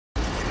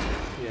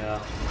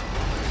Yeah.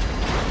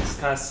 It's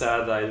kind of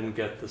sad that I didn't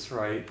get this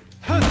right.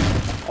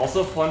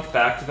 Also, fun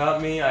fact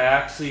about me, I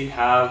actually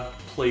have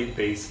played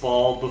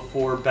baseball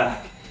before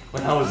back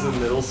when I was in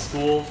middle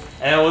school.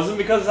 And it wasn't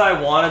because I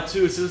wanted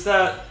to, it's just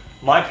that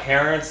my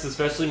parents,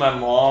 especially my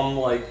mom,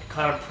 like,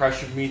 kind of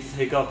pressured me to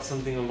take up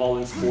something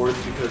involving sports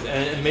because,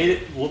 and it made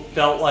it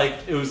felt like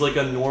it was like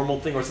a normal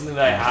thing or something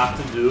that I have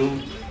to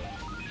do.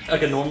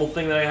 Like a normal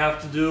thing that I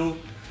have to do.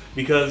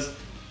 Because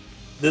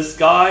this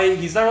guy,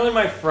 he's not really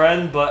my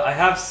friend, but I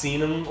have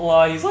seen him a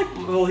lot. He's like,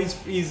 well, he's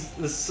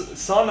the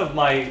son of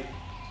my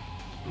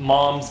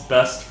mom's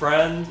best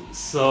friend,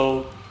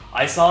 so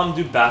I saw him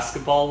do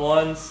basketball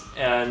once,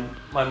 and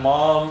my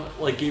mom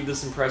like gave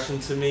this impression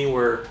to me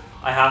where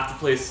I have to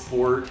play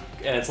sport,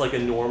 and it's like a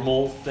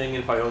normal thing.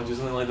 If I don't do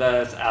something like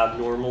that, it's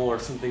abnormal or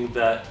something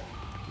that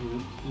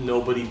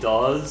nobody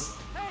does.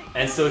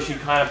 And so she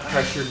kind of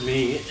pressured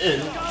me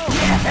in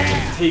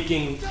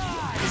taking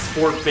the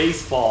sport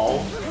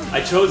baseball. I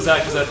chose that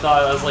because I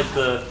thought it was like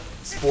the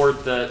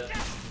sport that,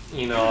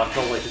 you know, I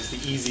felt like it's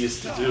the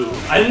easiest to do.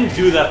 I didn't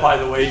do that, by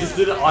the way. I just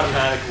did it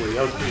automatically.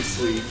 That was pretty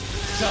sweet.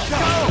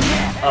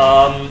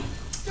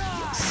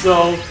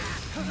 So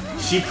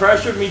she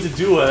pressured me to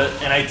do it,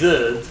 and I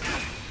did.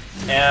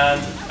 And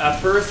at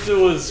first it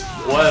was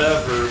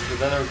whatever, but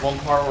then there was one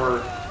part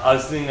where I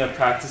was doing a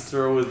practice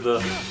throw with the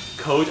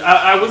coach.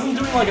 I wasn't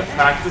doing like a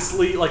practice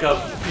lead, like a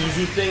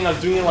easy thing. I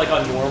was doing it like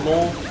a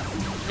normal,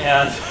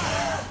 and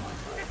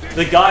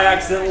the guy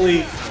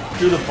accidentally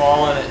threw the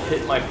ball and it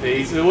hit my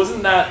face. It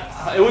wasn't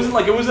that. It wasn't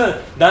like it was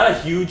not a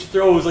huge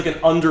throw. It was like an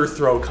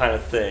underthrow kind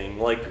of thing,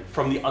 like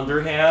from the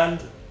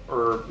underhand.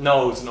 Or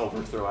no, it was an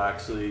overthrow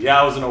actually.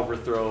 Yeah, it was an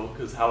overthrow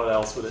because how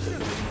else would it hit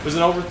me? It was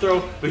an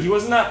overthrow, but he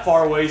wasn't that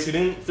far away, so he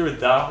didn't throw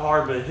it that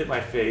hard, but it hit my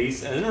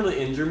face and it didn't really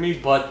injure me.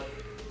 But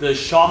the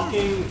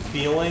shocking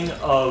feeling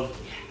of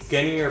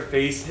getting your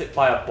face hit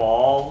by a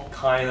ball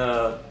kind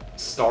of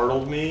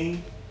startled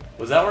me.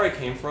 Was that where I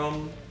came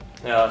from?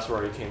 Yeah, that's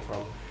where I came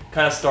from.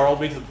 Kind of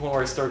startled me to the point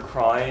where I started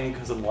crying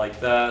because I'm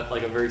like that.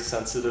 Like I'm very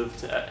sensitive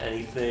to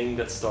anything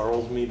that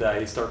startles me that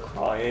I start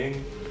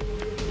crying.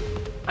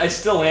 I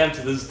still am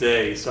to this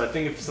day, so I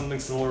think if something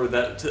similar of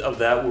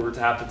that were to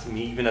happen to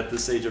me, even at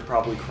this age, I'd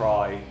probably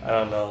cry. I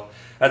don't know.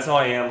 That's how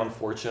I am,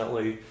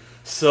 unfortunately.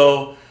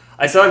 So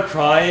I started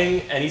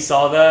crying, and he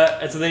saw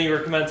that, and so then he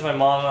recommended to my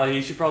mom,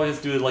 you should probably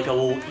just do like a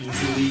little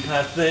easy league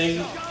kind of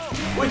thing.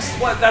 That's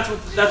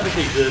what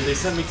they did. They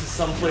sent me to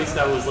some place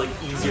that was like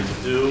easier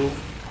to do,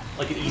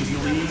 like an easy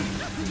league,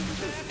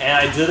 and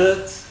I did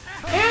it.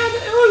 And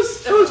it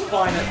was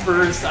fine at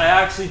first. I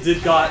actually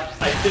got,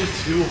 I think,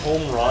 2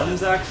 home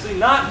runs, actually.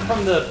 Not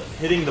from the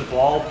hitting the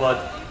ball,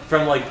 but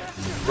from, like,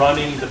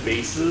 running the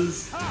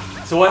bases.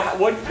 So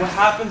what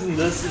happens in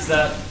this is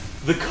that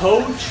the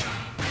coach,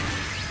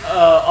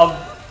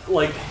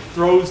 like,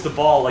 throws the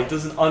ball, like,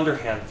 does an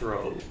underhand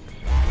throw.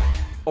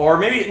 Or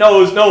maybe, no,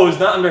 it was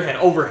not underhand,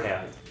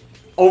 overhand.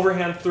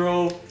 Overhand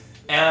throw,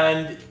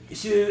 and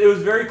it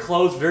was very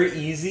close, very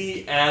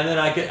easy, and then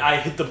I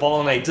hit the ball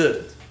and I did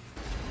it.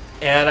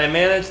 And I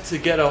managed to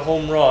get a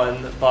home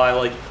run by,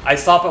 like, I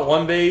stop at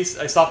one base,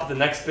 I stop at the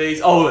next base.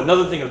 Oh,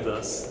 another thing of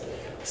this.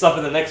 Stop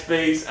at the next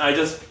base, and I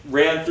just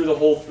ran through the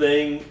whole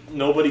thing.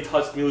 Nobody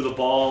touched me with the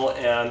ball,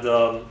 and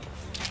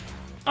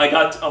I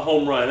got a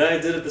home run. And then I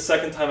did it the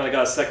second time, and I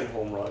got a second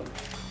home run.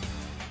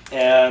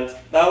 And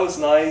that was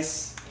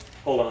nice.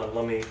 Hold on,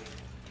 let me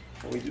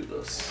do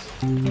this.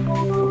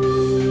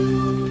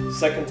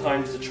 Second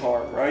time's the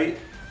charm, right?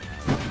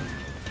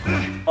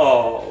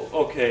 Oh,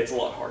 okay, it's a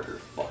lot harder.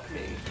 Fuck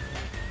me.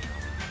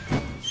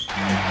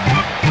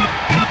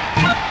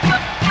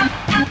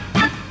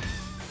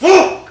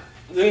 Fuck!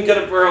 Didn't get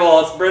it very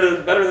well. It's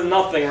better than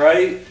nothing,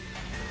 right?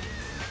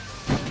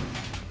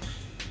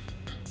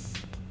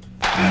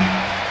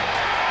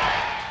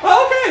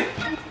 Okay!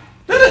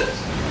 Did it!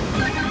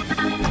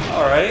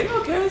 Alright,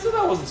 okay, so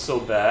that wasn't so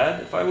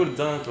bad. If I would have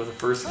done it for the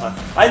first time.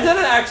 I did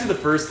it actually the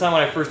first time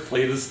when I first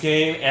played this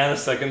game, and the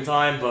second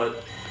time,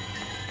 but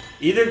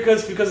either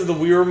because of the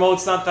Wii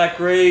remote's not that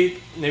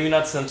great, maybe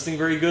not something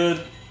very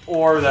good,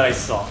 or that I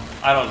suck.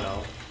 I don't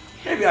know.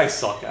 Maybe I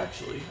suck,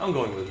 actually. I'm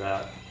going with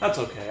that. That's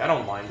okay. I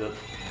don't mind it.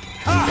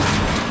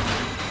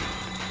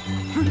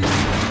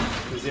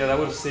 Because, yeah, that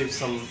would have saved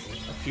a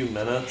few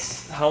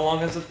minutes. How long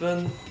has it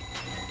been?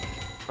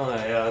 Oh,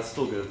 yeah, it's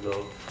still good,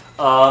 though.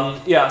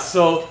 Yeah,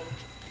 so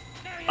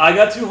I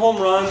got 2 home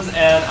runs,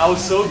 and I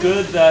was so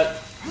good that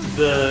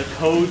the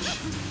coach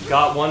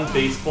got one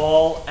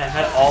baseball and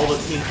had all the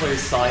team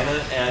players sign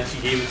it, and she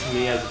gave it to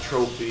me as a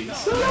trophy.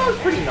 So that was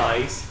pretty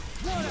nice.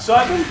 So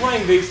I've been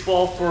playing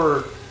baseball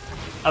for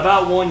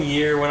about 1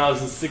 year when I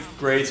was in 6th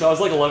grade, so I was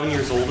like 11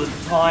 years old at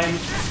the time.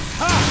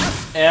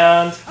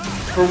 And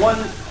for 1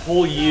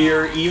 whole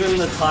year, even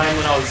the time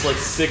when I was like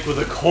sick with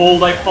a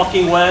cold, I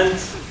fucking went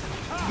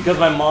because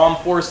my mom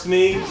forced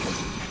me.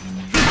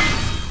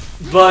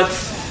 But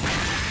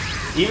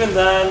even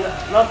then,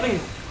 nothing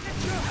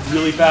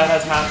really bad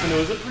has happened. It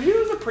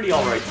was a pretty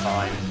alright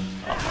time.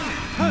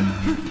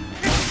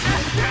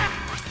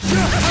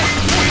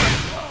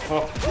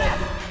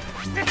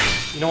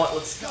 You know what?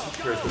 Let's take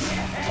care of this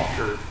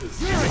fucker.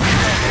 This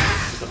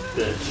is a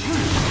bitch.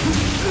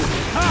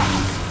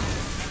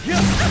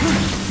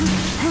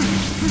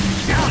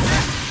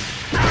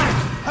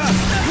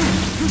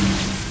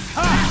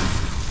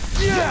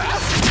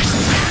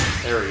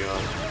 There we go.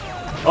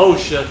 Oh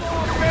shit.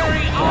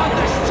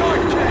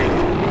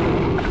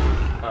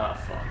 Ah,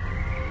 fuck.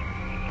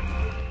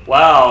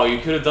 Wow, you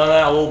could have done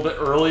that a little bit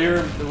earlier.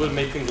 It would have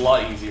made things a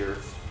lot easier.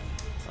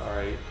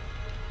 Alright.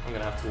 I'm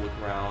gonna have to look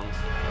around.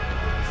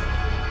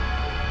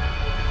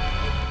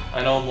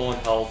 I know I'm low in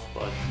health,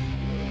 but...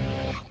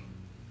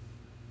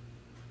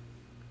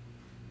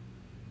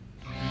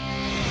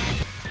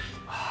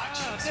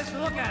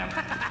 Look at him.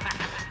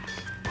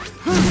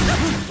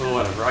 Oh,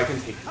 whatever. I can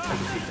take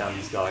down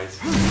these guys.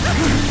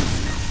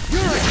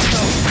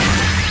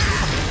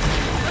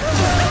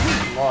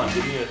 Come on,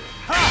 give me a...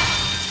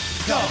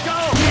 Go!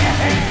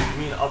 Give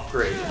me an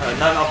upgrade.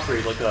 Not an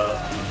upgrade, like a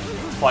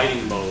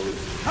fighting mode.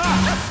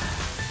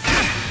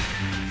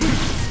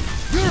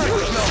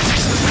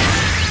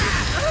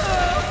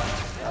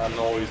 I'm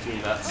always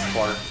doing that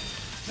spark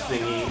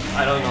thingy.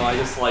 I don't know, I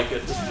just like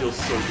it. It just feels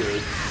so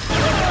good.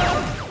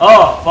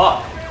 Oh,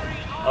 fuck!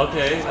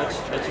 Okay, that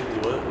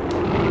should do it.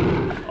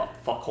 Oh,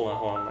 fuck, hold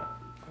on. My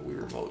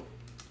weird remote.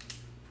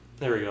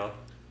 There we go.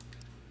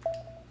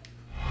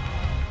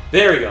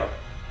 There we go.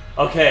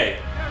 Okay.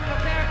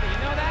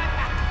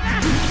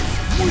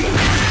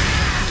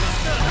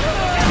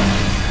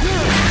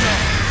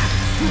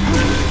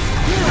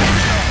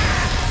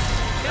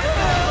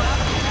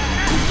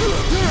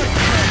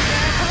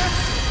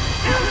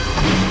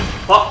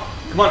 Fuck!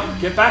 Come on,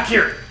 get back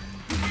here!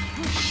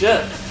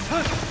 Shit!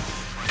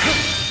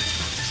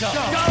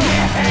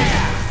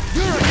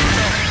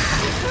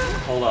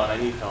 Hold on, I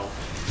need help.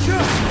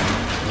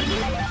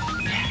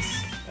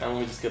 And let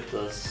me just get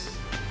this.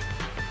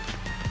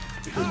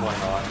 Because why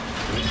not?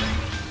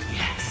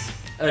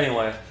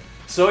 Anyway,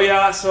 so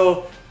yeah,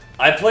 so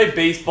I played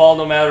baseball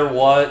no matter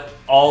what,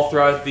 all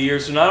throughout the year.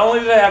 So not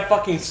only did I have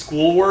fucking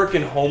schoolwork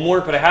and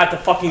homework, but I had to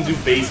fucking do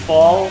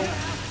baseball,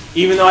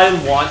 even though I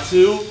didn't want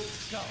to.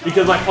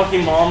 Because my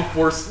fucking mom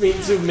forced me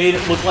to, made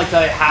it look like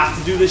that I have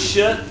to do this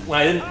shit when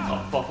I didn't.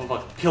 Oh,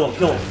 fuck. Kill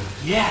him.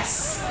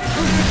 Yes!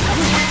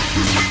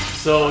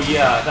 So,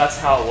 yeah, that's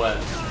how it went.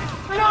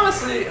 And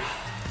honestly.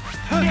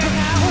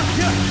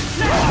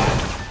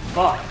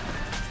 Fuck.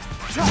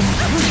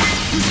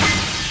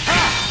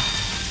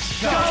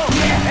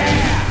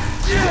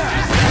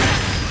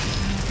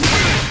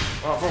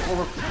 Oh,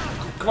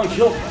 come on,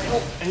 kill.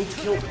 I need to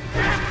kill.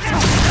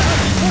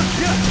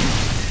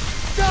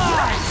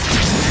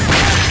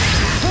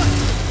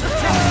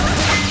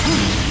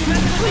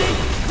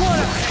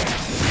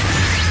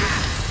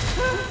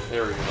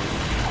 There we go.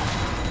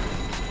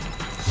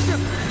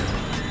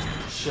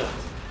 Shit.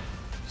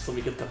 Just let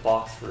me get the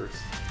box first.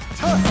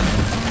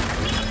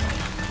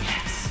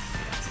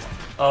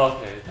 Oh,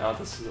 okay, now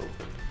this is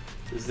open.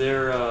 Is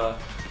there, oh,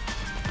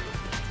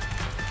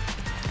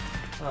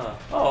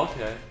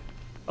 okay.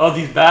 Oh,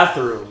 these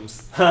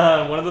bathrooms.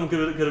 One of them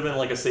could have been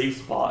like a safe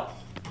spot.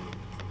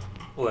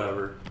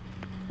 Whatever.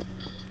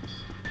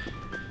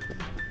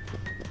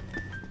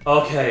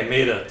 Okay,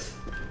 made it.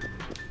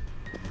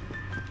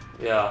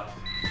 Yeah.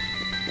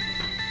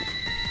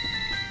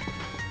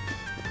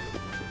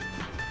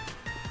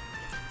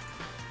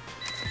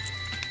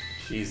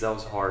 Jeez, that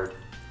was hard.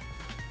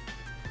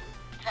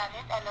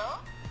 Janet, hello?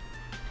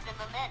 The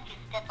moment you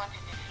step onto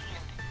the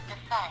field, the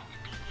fight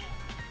begins.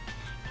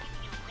 If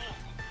you win,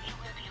 you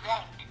will be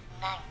ranked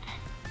 9th.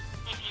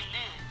 If you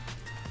lose,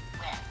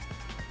 well,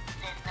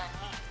 there's no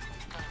need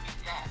to go to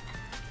that.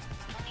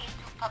 You need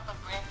to pop a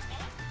breath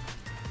in,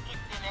 hit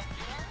the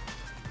restroom,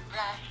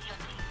 brush your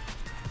teeth.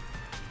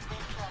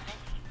 When you are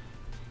ready,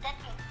 step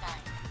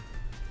inside.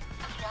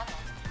 To be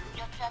honest,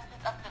 your chances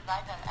of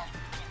survival are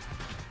slim,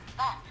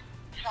 but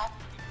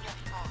trust your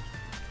phone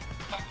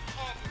and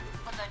head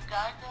for the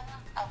Garden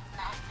of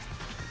Madness.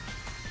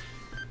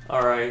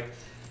 Alright.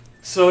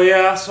 So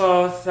yeah,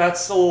 so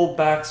that's a little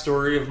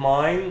backstory of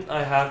mine.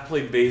 I have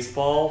played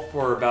baseball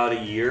for about a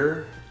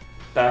year,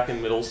 back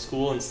in middle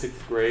school in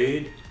 6th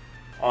grade.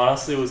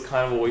 Honestly, it was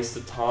kind of a waste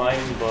of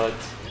time, but,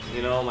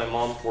 you know, my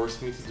mom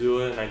forced me to do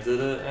it, and I did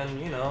it, and,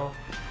 you know,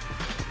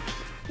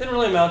 didn't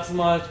really amount to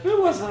much, but it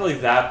wasn't really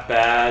that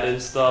bad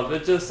and stuff.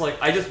 It just,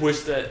 like, I just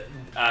wish that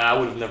I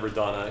would have never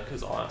done it,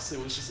 because honestly,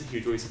 it was just a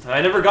huge waste of time.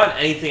 I never got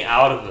anything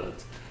out of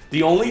it.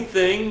 The only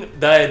thing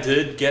that I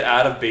did get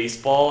out of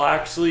baseball,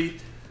 actually,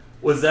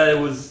 was that it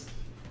was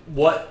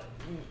what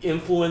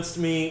influenced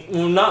me,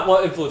 well, not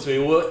what influenced me,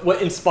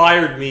 what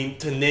inspired me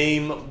to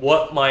name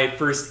what my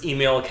first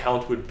email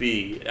account would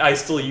be. I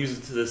still use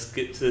it to this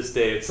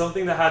day. It's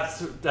something that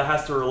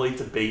has to relate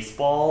to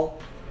baseball.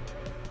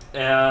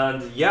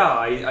 And yeah,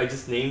 I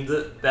just named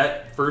it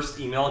that first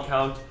email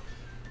account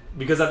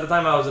because at the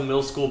time I was in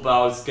middle school, but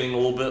I was getting a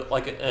little bit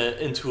like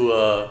into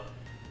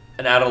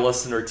an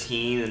adolescent or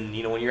teen, and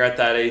you know, when you're at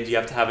that age, you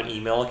have to have an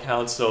email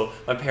account. So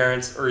my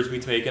parents urged me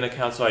to make an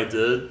account, so I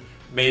did.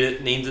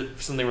 Named it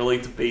something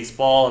related to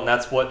baseball, and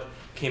that's what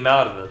came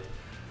out of it.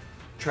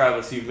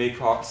 Travis, you've made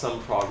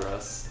some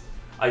progress.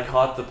 I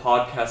caught the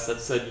podcast that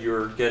said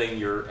you're getting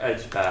your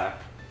edge back.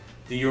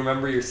 Do you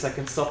remember your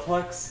second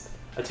suplex?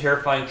 A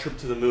terrifying trip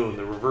to the moon,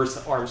 the reverse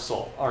arm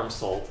salt,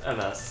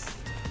 MS.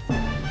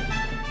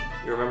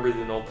 You remember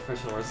the old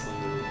professional wrestling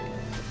move?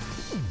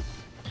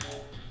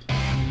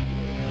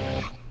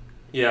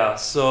 Yeah,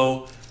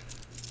 so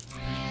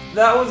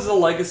that was the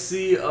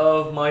legacy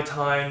of my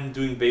time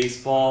doing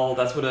baseball.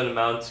 That's what it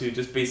amounted to,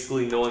 just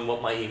basically knowing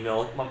what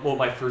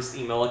my first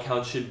email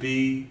account should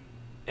be,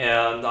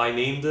 and I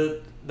named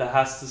it that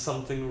has to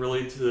something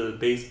related to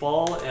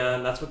baseball,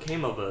 and that's what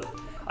came of it.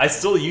 I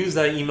still use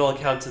that email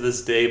account to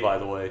this day, by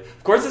the way.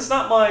 Of course, it's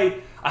not my...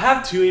 I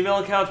have two email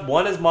accounts.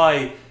 One is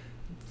my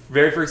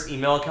very first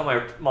email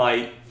account,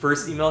 my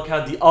first email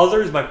account. The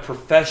other is my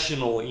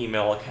professional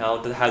email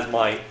account that has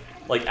my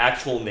like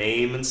actual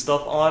name and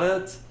stuff on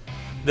it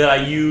that I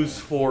use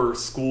for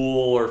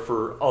school or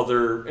for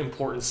other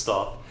important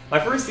stuff. My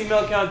first email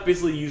account is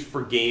basically used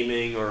for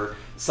gaming or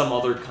some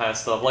other kind of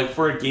stuff, like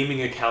for a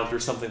gaming account or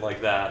something like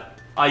that.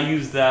 I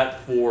use that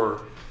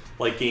for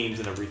like games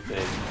and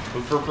everything.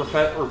 But for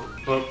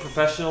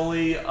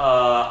professionally,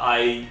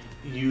 I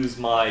use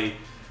my,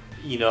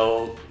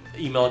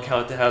 email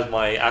account that has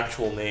my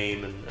actual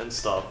name and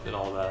stuff and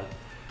all that.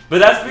 But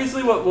that's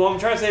basically what I'm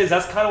trying to say is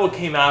that's kind of what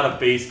came out of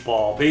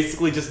baseball.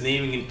 Basically just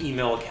naming an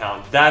email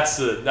account. That's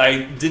it.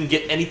 I didn't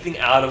get anything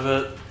out of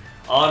it.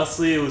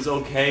 Honestly, it was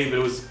okay, but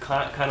it was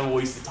kind of a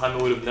waste of time.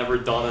 I would have never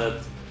done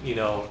it,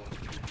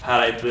 had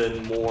I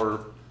been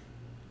more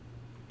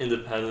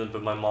independent,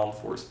 but my mom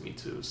forced me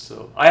to.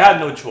 So I had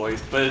no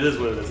choice, but it is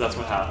what it is. That's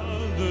what happened.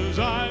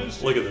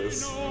 Look at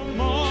this. When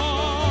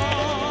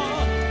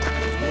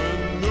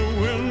the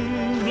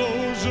wind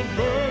blows a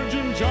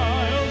virgin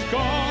child's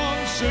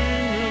gone, sing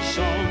a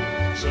song,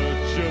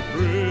 such a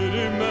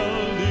pretty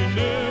melody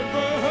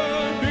never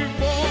heard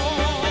before.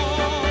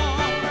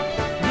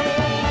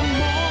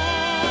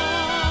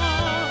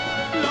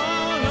 No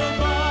more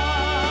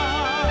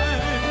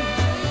lullabies,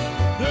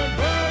 the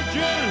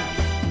virgin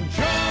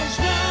just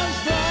was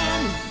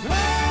from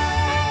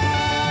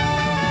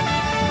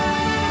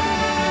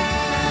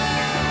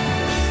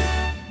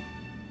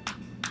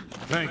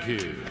Thank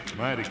you.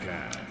 Mighty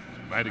kind.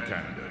 Mighty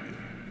kind of you.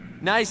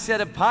 Nice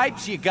set of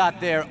pipes you got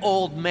there,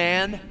 old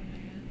man.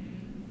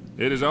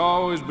 It has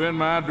always been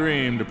my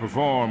dream to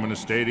perform in a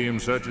stadium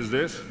such as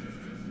this.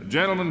 A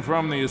gentleman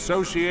from the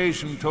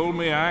association told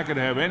me I could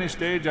have any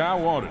stage I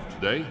wanted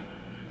today.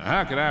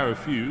 How could I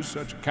refuse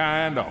such a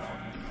kind offer?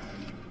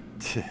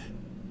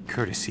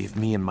 Courtesy of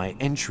me and my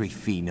entry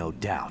fee, no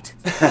doubt.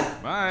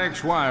 My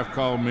ex-wife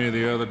called me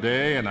the other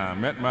day, and I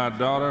met my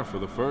daughter for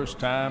the first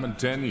time in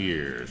 10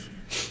 years.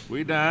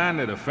 We dined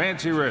at a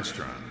fancy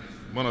restaurant,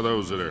 one of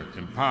those that are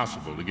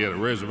impossible to get a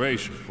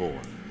reservation for.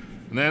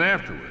 And then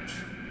afterwards,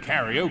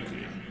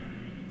 karaoke.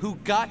 Who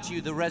got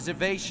you the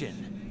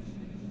reservation?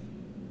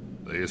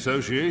 The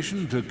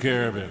association took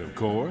care of it, of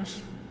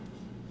course.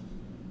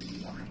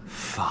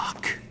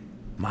 Fuck.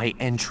 My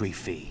entry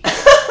fee.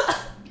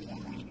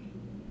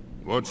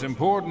 What's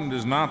important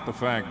is not the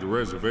fact the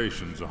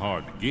reservations are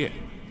hard to get.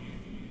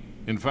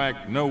 In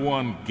fact, no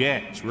one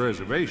gets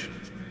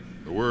reservations.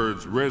 The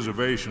words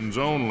reservations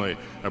only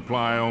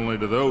apply only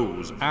to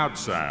those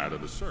outside of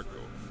the circle.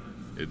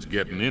 It's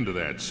getting into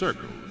that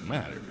circle that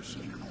matters.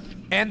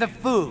 And the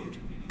food.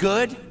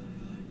 Good?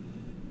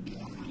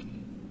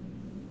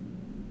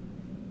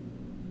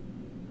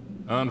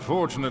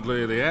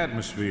 Unfortunately, the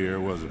atmosphere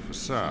was a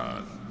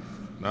facade.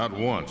 Not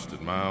once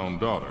did my own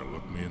daughter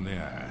look me in the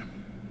eye.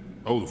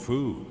 Oh, the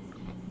food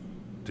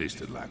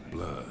tasted like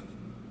blood.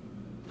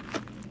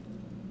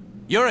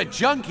 You're a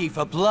junkie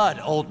for blood,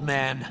 old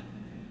man.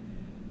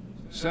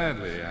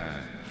 Sadly, I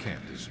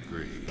can't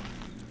disagree.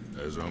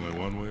 There's only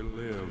one way to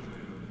live.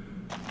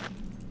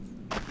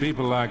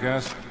 People like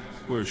us,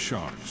 we're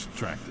sharks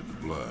attracted to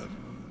blood.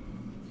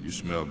 You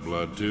smelled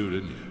blood too,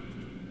 didn't you?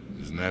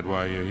 Isn't that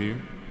why you're here?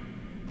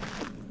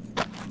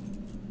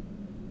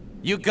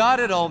 You got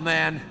it, old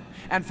man.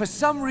 And for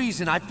some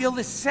reason, I feel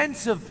this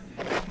sense of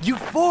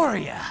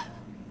euphoria.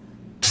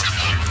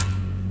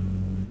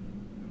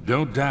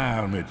 Don't die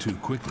on me too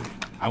quickly.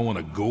 I want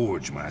to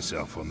gorge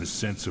myself on this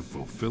sense of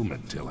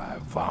fulfillment till I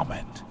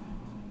vomit.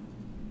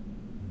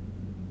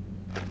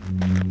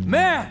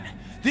 Man,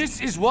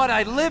 this is what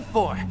I live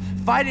for.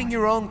 Fighting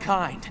your own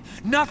kind.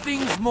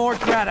 Nothing's more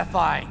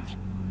gratifying.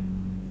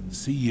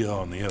 See you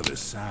on the other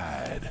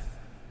side.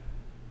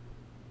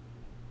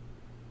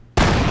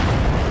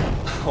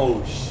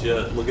 Oh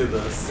shit, look at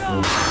this.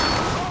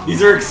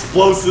 These are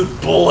explosive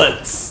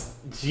bullets.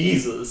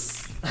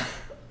 Jesus.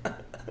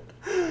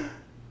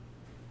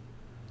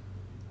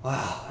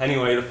 Wow.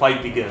 Anyway, the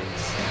fight begins.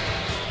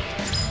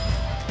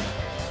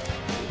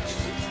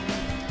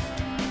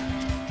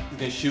 He's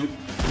gonna shoot.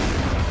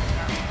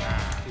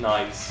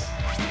 Nice.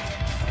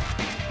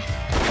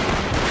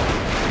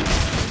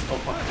 Oh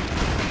fuck.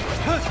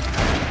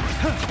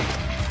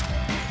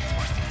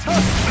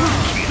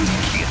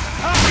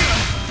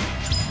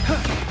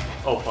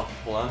 Oh fuck,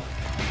 hold on.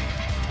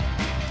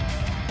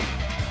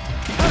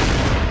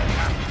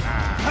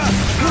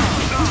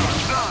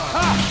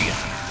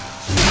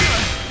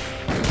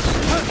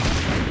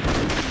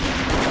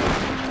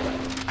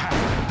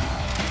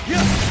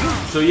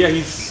 So yeah,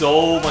 he's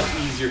so much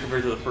easier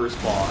compared to the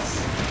first boss.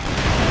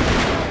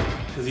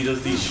 Because he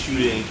does these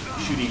shooty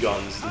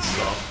guns and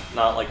stuff,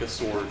 not like a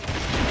sword.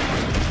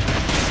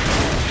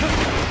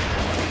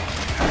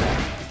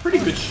 Pretty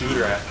good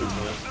shooter, I have to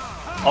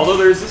admit. Although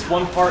there's this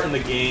one part in the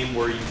game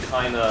where you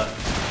kinda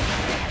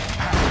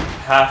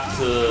have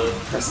to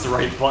press the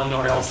right button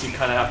or else you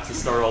kinda have to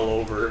start all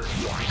over.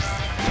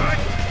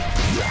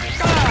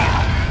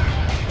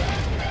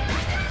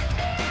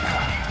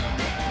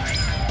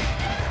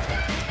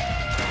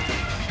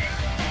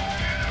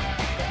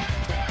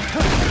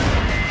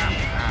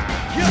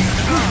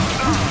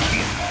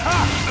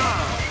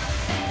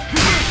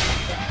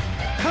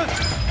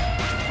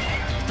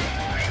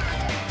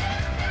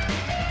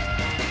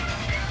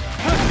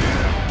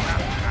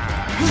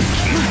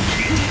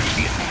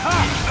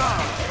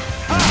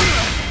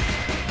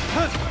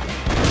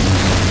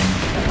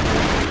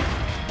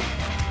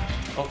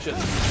 Oh shit.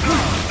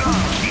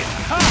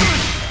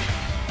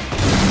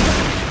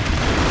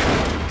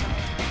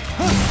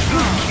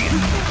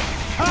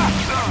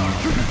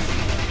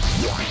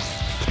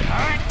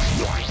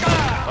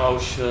 Oh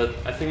shit.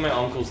 I think my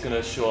uncle's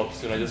gonna show up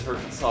soon. I just heard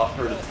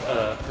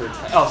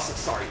oh,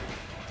 sorry.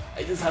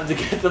 I just have to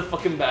get the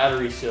fucking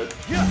battery shit.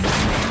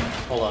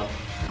 Hold on.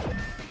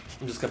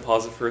 I'm just gonna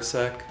pause it for a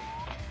sec.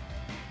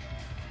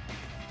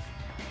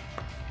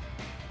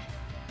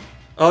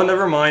 Oh,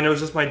 never mind. It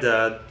was just my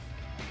dad.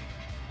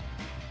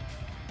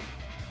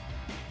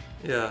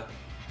 Yeah.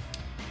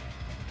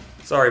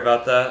 Sorry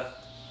about that.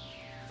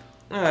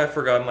 I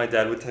forgot my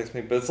dad would text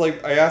me, but it's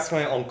like I asked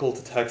my uncle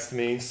to text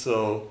me,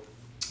 so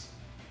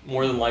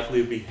more than likely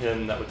it'd be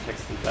him that would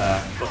text me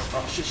back. But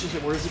oh shit,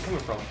 where is he coming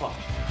from? Fuck.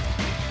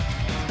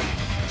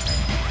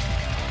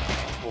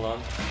 Hold on.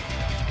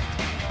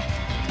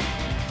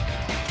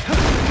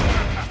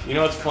 You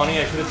know what's funny?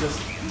 I could have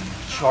just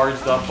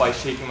charged up by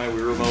shaking my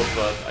Wii remote,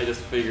 but I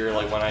just figure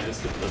like when I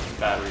just get the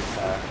batteries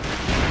back.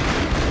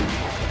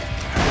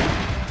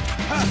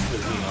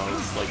 Because, you know,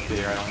 it's like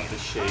there, I don't have to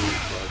shave,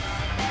 but...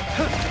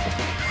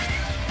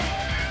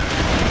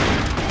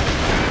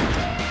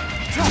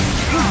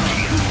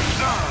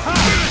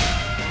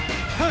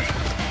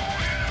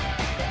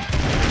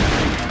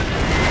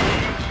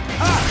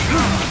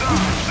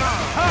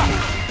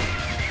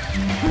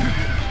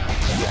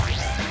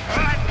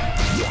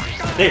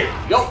 There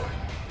you go!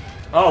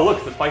 Oh,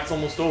 look, the fight's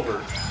almost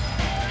over.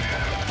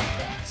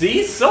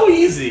 See? So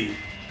easy!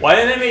 Why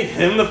didn't they make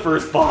him the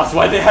first boss?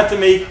 Why did they have to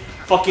make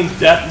fucking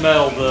Death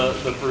Metal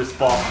the first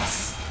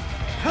boss?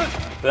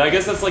 But I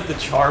guess that's like the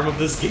charm of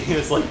this game.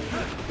 It's like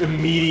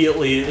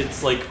immediately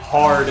it's like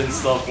hard and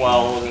stuff,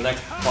 while in the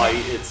next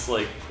fight it's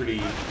like pretty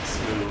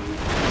smooth.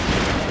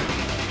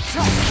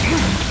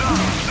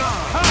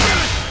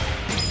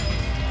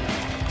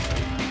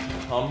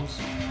 Comes.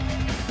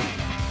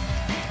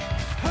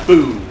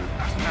 Boo!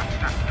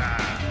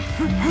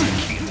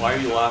 Why are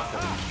you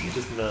laughing? You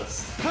just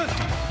missed.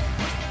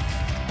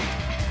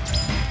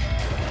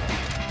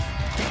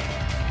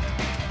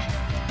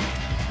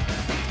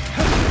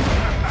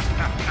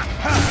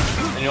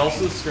 And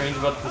also strange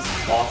about this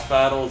boss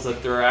battle is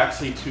that there are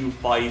actually two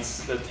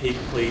fights that take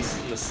place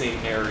in the same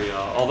area.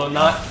 Although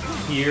not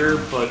here,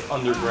 but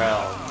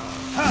underground.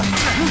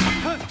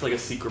 It's like a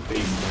secret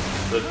basement.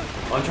 But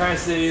what I'm trying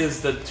to say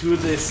is that two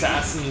of the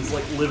assassins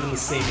like live in the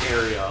same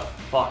area.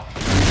 Fuck.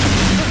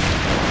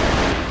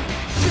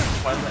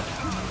 Why did that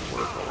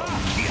work?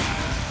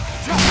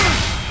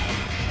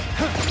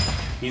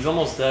 He's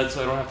almost dead,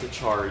 so I don't have to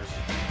charge.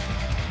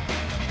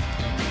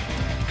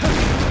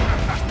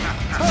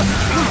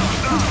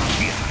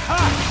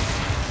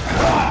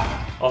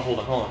 Oh, hold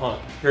on.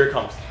 Here it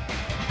comes.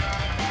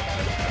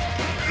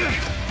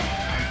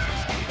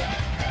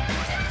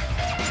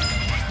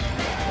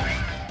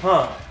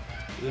 Huh.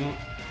 Then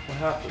what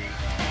happened?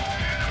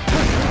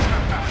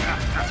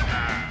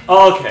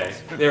 Oh, okay.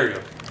 There we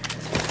go.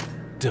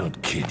 Don't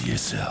kid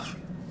yourself.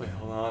 Wait,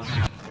 hold on.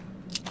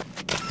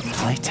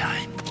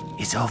 Playtime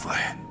is over.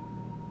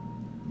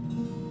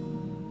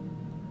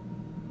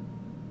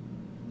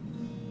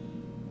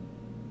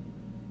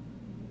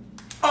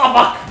 Oh,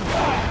 fuck!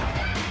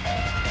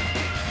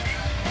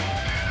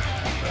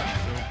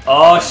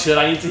 Oh, shit,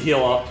 I need to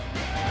heal up.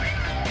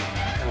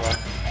 Hold on.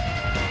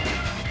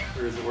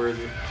 Where is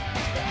he?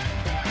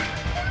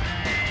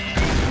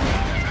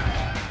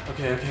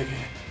 Okay.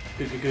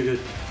 Good.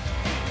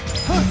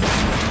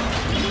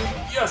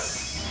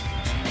 Yes!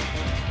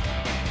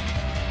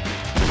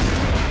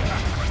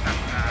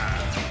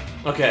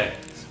 Okay,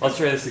 let's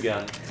try this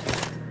again.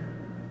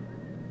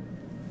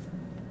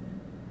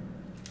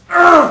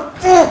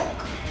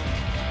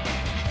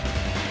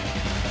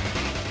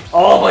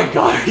 Oh my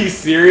god, are you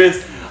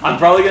serious? I'm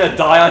probably gonna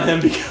die on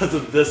him because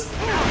of this.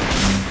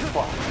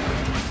 Fuck.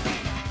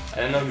 I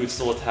didn't know he would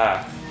still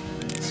attack.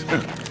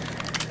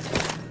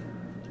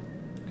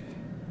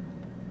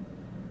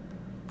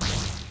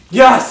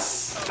 Yes!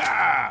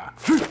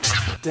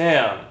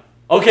 Damn.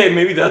 Okay,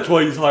 maybe that's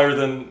why he's higher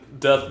than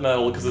Death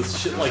Metal, because it's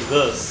shit like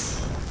this.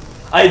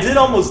 I did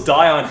almost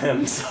die on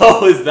him,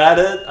 so is that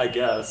it? I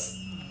guess.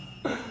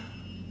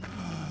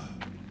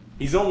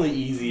 He's only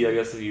easy, I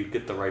guess, if you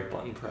get the right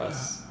button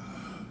press.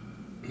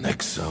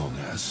 Next song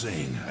I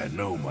sing, I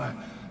know my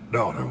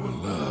daughter will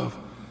love.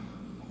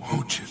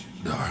 Won't you,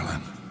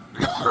 darling?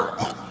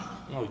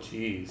 Oh,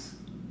 jeez.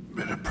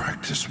 Better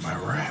practice my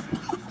rap.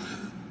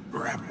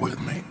 Rap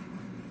with me,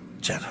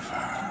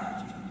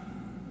 Jennifer.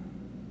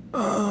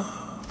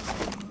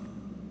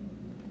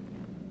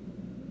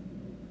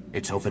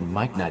 It's open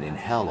mic night in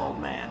hell, old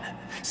man.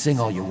 Sing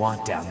all you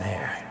want down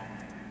there.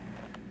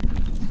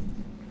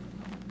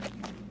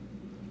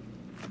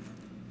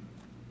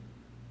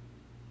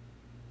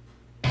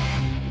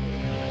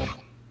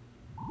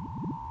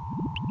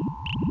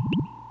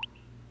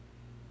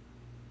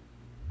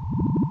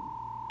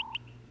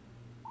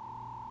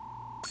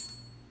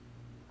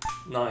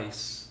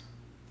 Nice.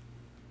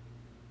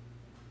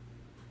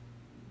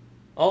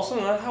 Also,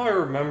 not how I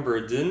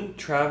remember, didn't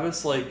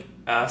Travis, like,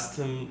 ask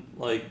him,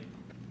 like,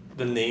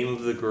 the name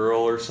of the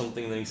girl or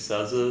something, then he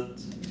says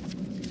it?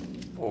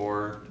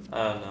 Or,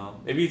 I don't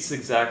know. Maybe it's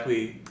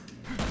exactly,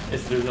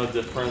 if there's no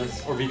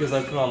difference, or because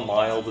I put on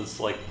mild, it's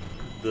like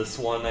this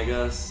one, I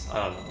guess?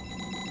 I don't know.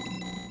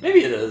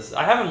 Maybe it is.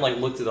 I haven't, like,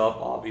 looked it up,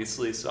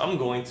 obviously, so I'm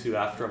going to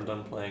after I'm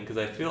done playing, because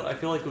I feel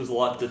like it was a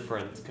lot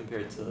different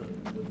compared to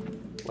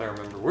what I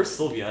remember. Where's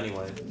Sylvia,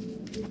 anyway?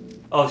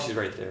 Oh, she's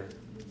right there.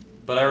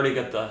 But I already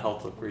got the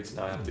health upgrades,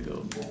 now I have to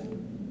go.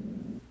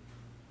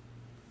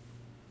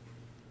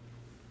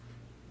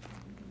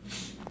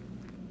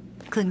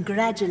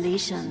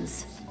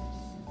 Congratulations.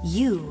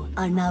 You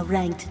are now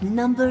ranked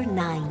number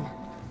 9.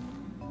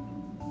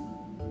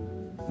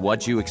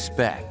 What'd you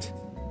expect?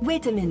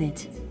 Wait a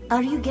minute.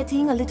 Are you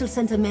getting a little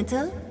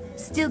sentimental?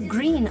 Still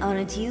green,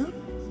 aren't you?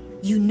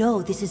 You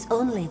know this is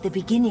only the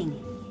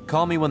beginning.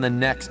 Call me when the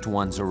next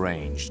one's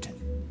arranged.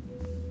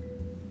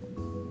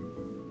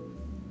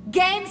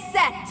 Game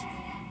set!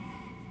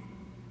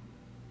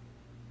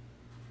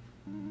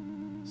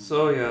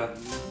 So yeah,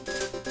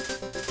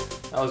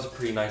 that was a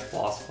pretty nice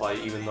boss fight,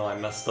 even though I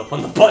messed up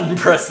on the button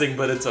pressing,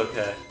 but it's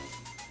okay.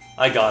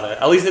 I got it.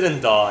 At least I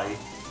didn't die.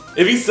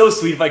 It'd be so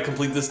sweet if I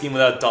complete this game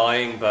without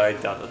dying, but I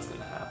doubt that's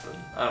gonna happen.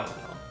 I don't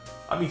know.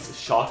 I'd be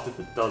shocked if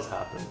it does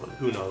happen, but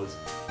who knows.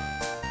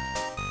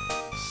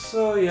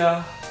 So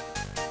yeah.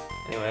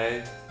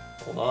 Anyway,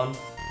 hold on.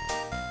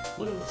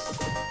 Look at this.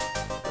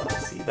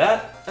 Let's see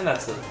that, and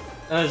that's it.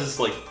 And it just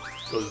like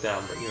goes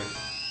down, but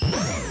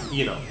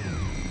you know.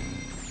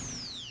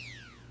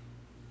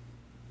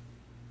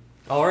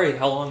 Alright,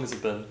 how long has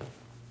it been?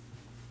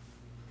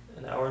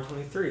 An hour and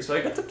 23. So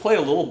I got to play a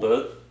little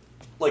bit,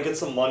 like get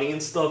some money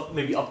and stuff,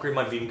 maybe upgrade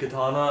my beam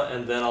katana,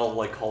 and then I'll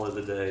like call it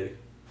a day.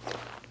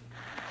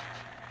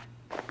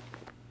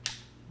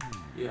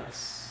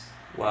 Yes.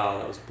 Wow,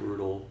 that was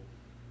brutal.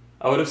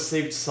 I would have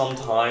saved some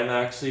time,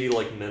 actually,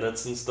 like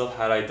minutes and stuff,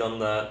 had I done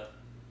that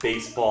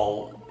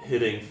baseball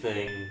hitting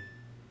thing,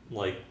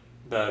 like,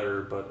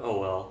 better, but oh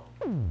well.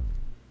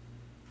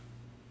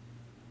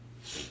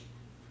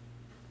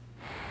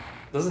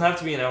 Doesn't have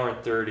to be an hour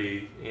and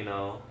 30, you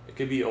know. It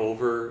could be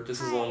over,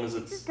 just as long as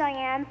This is it's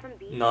Diane from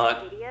Beast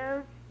not,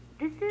 Studios.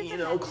 This is you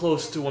know,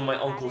 close to when my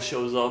uncle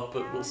shows up,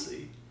 but we'll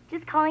see.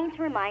 Just calling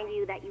to remind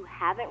you that you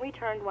haven't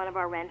returned one of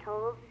our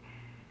rentals.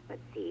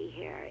 Let's see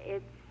here.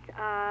 It's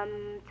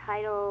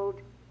titled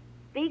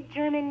Big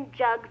German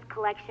Jugs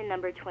Collection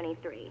Number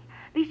 23.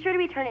 Be sure to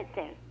return it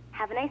soon.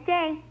 Have a nice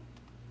day.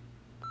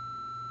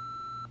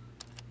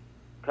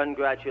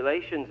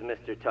 Congratulations,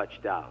 Mr.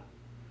 Touchdown.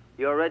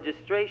 Your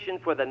registration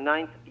for the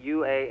 9th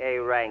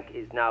UAA rank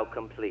is now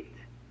complete.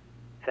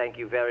 Thank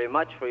you very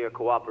much for your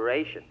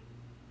cooperation.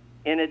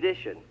 In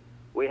addition,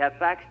 we have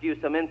faxed you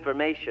some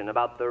information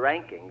about the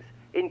rankings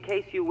in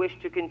case you wish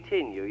to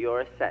continue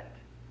your ascent.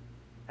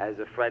 As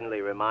a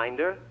friendly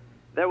reminder,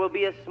 there will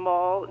be a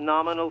small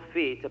nominal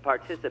fee to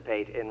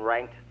participate in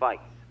ranked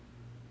fights.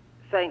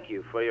 Thank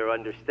you for your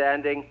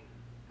understanding,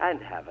 and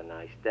have a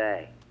nice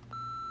day.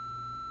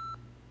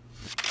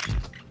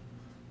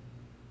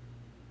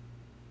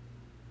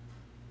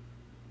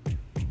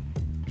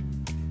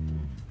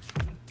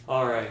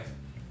 Alright.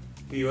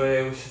 The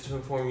UAA wishes to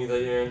inform you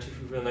that your entry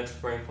for the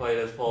next rank fight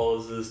as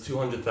follows is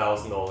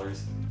 $200,000.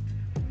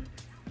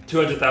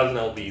 200,000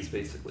 LBs,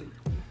 basically.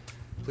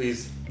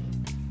 Please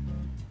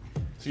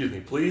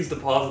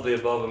deposit the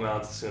above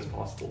amounts as soon as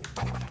possible.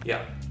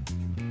 Yeah.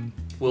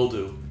 Will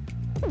do.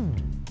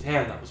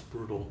 Damn, that was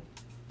brutal.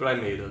 But I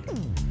made it.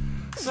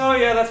 So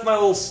yeah, that's my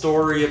little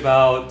story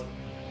about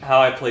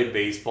how I play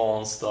baseball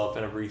and stuff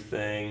and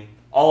everything.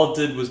 All it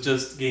did was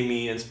just gave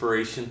me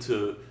inspiration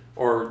to,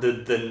 or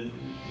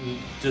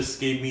just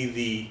gave me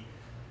the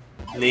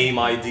name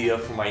idea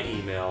for my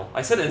email.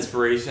 I said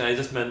inspiration, I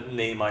just meant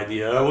name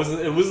idea. It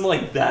wasn't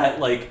like that,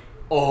 like,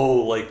 oh,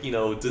 like, you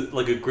know,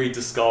 like a great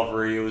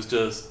discovery. It was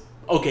just,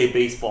 okay,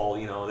 baseball,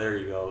 you know, there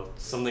you go.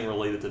 Something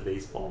related to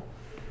baseball.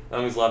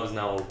 Naomi's lab is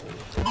now open.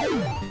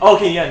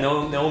 Okay, yeah,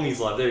 Naomi's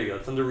lab, there you go.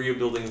 Thunder Rio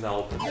building is now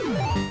open.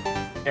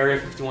 Area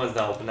 51 is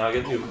now open. Now I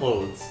get new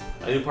clothes.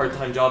 A new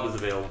part-time job is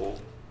available.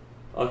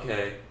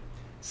 Okay.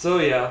 So,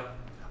 yeah.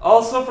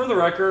 Also, for the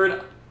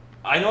record,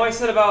 I know I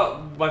said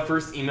about my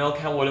first email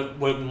account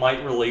what it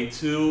might relate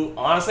to.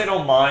 Honestly, I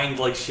don't mind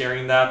like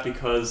sharing that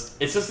because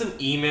it's just an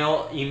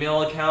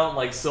email account.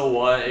 Like, so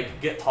what? It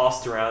can get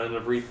tossed around and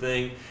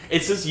everything.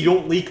 It's just you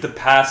don't leak the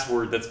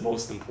password that's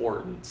most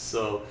important.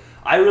 So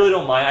I really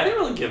don't mind. I didn't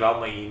really give out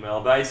my email,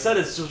 but I said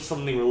it's just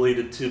something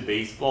related to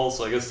baseball.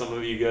 So I guess some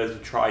of you guys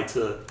would try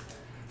to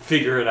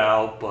figure it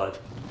out. But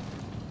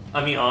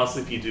I mean,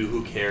 honestly, if you do,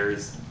 who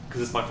cares?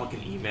 Because it's my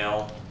fucking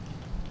email.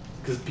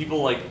 Because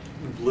people, like,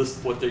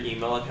 list what their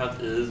email account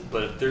is,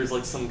 but if there's,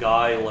 like, some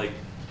guy, like,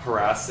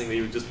 harassing,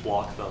 they would just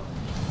block them.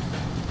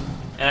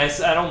 And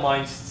I don't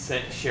mind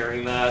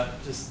sharing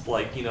that, just,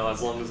 like, you know,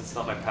 as long as it's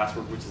not my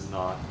password, which is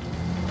not.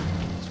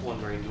 Just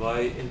wondering, do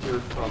I enter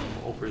from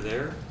over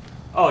there?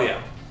 Oh,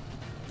 yeah.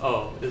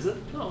 Oh, is it?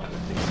 No, I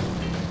don't think so.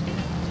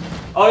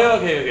 Oh, yeah,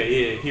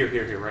 okay, yeah, here,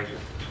 right here.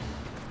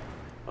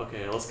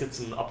 Okay, let's get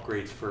some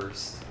upgrades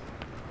first.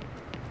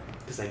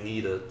 Because I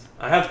need it.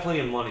 I have plenty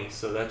of money,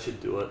 so that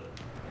should do it.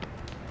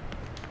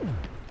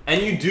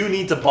 And you do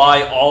need to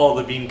buy all of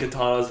the beam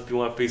katanas if you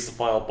want to face the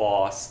final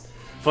boss.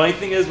 Funny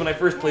thing is, when I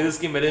first played this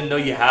game, I didn't know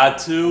you had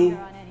to.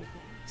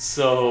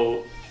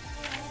 So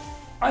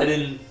I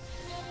didn't...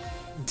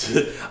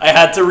 I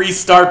had to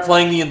restart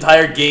playing the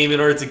entire game in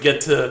order to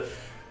get to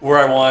where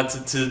I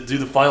wanted to do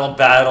the final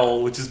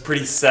battle, which is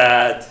pretty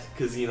sad.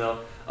 Because, you know...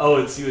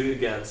 Oh, it's you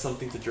again.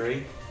 Something to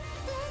drink?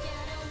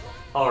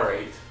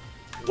 Alright.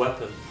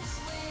 Weapons.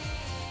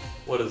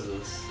 What is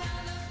this?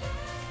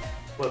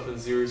 Weapon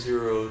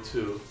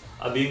 002.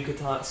 A beam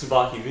katana,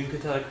 Tsubaki, beam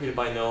katana created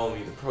by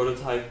Naomi, the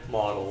prototype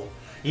model.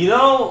 You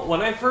know,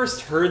 when I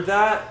first heard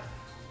that,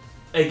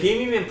 it gave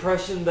me the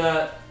impression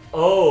that,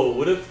 oh,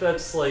 what if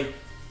that's like,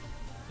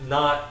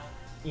 not,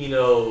 you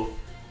know,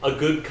 a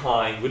good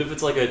kind? What if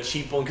it's like a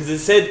cheap one? Because they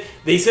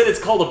said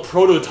it's called a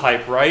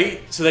prototype,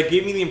 right? So that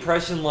gave me the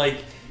impression like,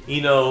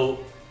 you know,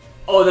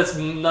 oh, that's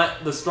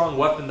not the strong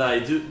weapon that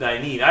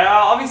I need.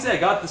 Obviously I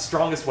got the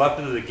strongest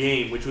weapon of the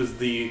game, which was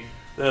the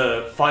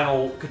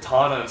final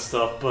katana and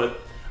stuff, but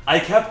I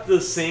kept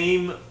the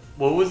same,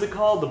 what was it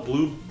called? The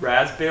blue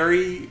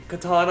raspberry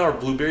katana or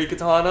blueberry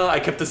katana? I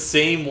kept the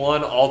same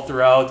one all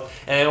throughout,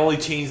 and I only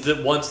changed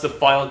it once the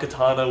final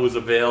katana was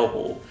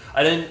available.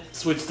 I didn't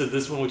switch to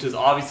this one, which is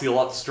obviously a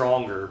lot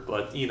stronger,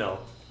 but you know.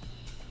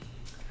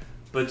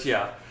 But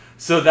yeah.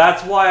 So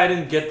that's why I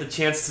didn't get the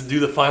chance to do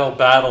the final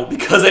battle,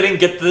 because I didn't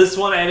get this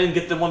one, and I didn't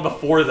get the one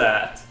before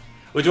that.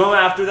 Which one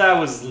after that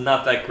was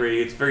not that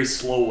great. It's a very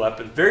slow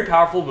weapon. Very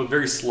powerful, but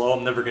very slow.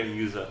 I'm never going to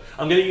use it.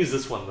 I'm going to use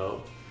this one,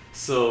 though.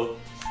 So,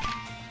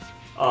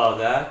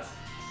 that.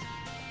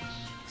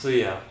 So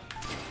yeah,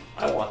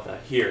 I want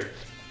that. Here.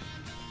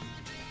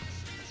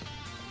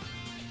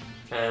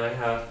 And I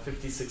have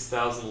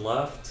 56,000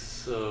 left,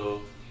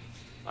 so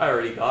I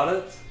already got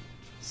it.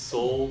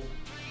 Sold.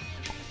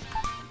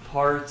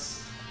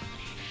 Parts.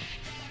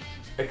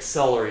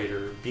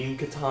 Accelerator. Beam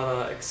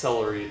Katana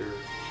Accelerator.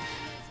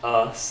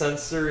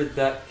 Sensor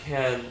that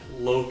can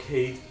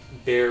locate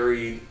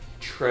buried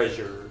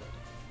treasure.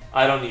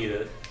 I don't need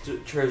it.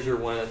 Treasure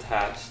when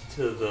attached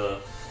to the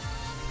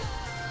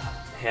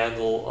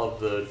handle of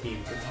the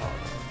beam katana.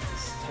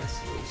 This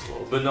text is really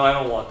slow. But no, I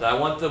don't want that. I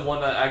want the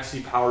one that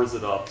actually powers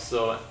it up,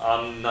 so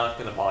I'm not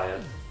gonna buy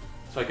it.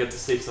 So I get to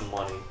save some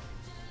money.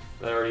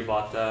 But I already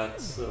bought that,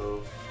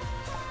 so...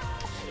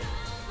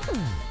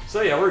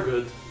 So yeah, we're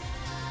good.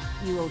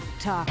 You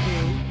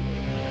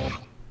otaku.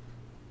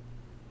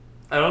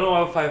 I don't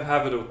know if I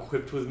have it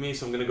equipped with me,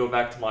 so I'm gonna go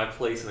back to my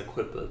place and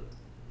equip it.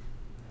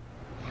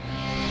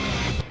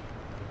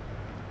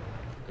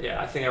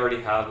 Yeah, I think I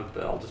already have it,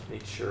 but I'll just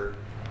make sure.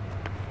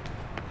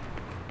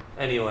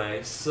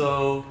 Anyway,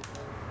 so...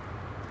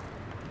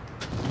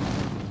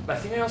 I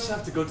think I also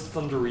have to go to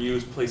Thunder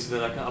Ryu's place so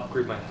that I can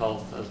upgrade my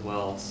health as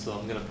well, so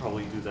I'm gonna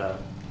probably do that.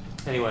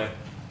 Anyway,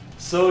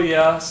 so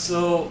yeah,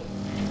 so...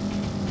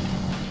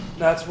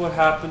 That's what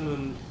happened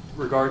in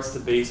regards to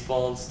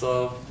baseball and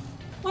stuff.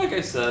 Like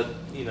I said,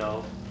 you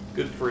know,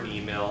 good for an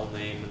email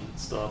name and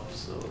stuff,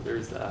 so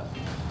there's that.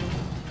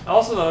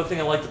 Also, another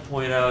thing I'd like to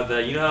point out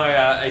that, you know how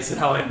I said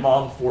how my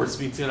mom forced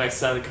me to and I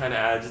sounded kind of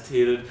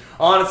agitated?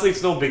 Honestly,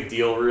 it's no big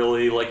deal,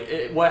 really.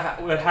 Like, what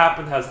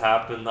happened has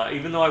happened.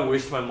 Even though I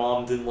wish my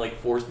mom didn't, like,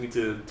 force me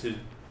to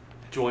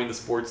join the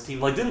sports team.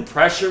 Like, didn't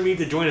pressure me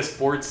to join a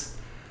sports...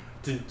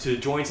 To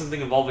join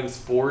something involving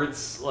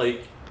sports.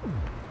 Like,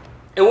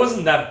 it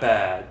wasn't that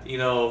bad, you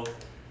know?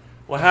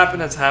 What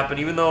happened has happened,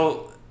 even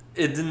though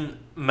it didn't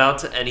amount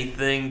to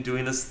anything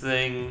doing this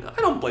thing.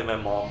 I don't blame my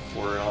mom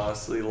for it,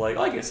 honestly. Like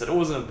I said, it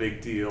wasn't a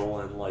big deal,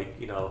 and like,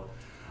 you know,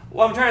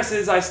 what I'm trying to say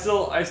is I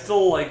still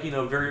like, you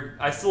know,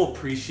 I still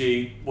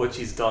appreciate what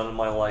she's done in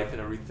my life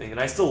and everything, and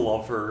I still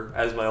love her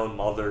as my own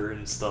mother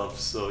and stuff.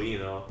 So you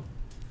know,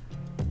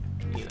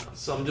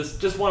 so I'm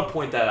just want to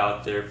point that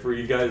out there for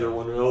you guys that are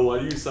wondering, oh, why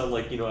do you sound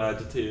like, you know,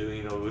 agitated,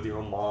 you know, with your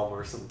own mom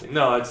or something?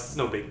 No, it's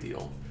no big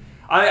deal.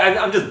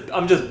 I'm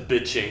just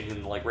bitching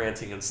and like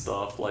ranting and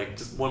stuff, like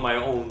just one of my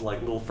own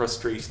like little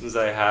frustrations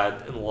that I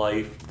had in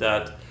life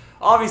that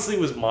obviously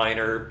was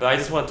minor, but I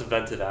just wanted to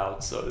vent it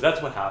out, so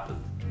that's what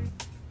happened.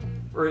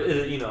 Or,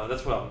 you know,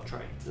 that's what I'm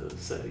trying to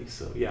say,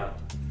 so yeah.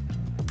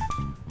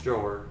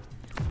 Drawer.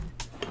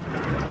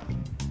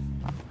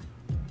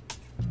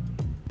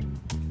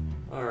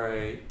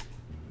 Alright.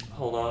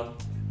 Hold on.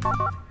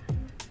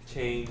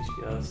 Change,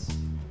 yes.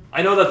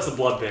 I know that's the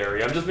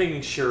bloodberry. I'm just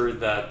making sure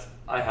that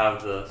I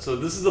have the... So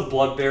this is the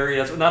bloodberry.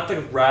 That's not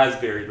the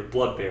raspberry, the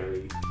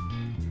bloodberry.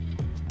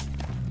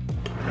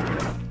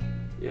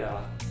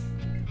 Yeah.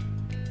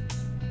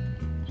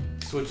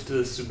 Switch to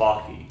the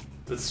Tsubaki,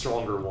 the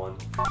stronger one.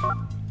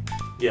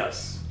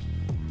 Yes.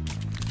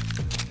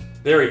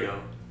 There we go.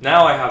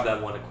 Now I have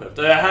that one equipped.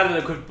 I had it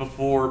equipped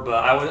before,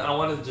 but I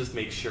wanted to just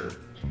make sure.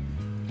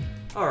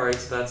 Alright,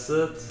 so that's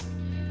it.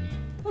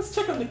 Let's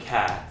check on the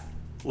cat.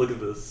 Look at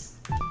this.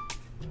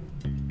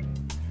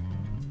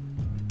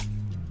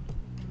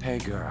 Hey,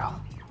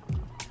 girl.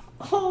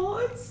 Oh,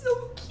 it's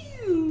so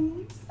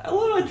cute. I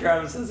love how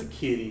Travis has a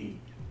kitty.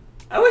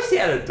 I wish he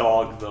had a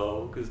dog,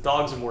 though, because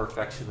dogs are more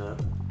affectionate.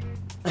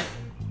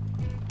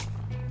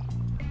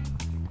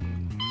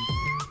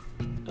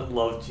 I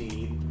love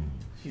Jean.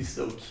 She's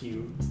so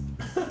cute.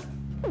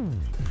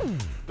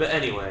 But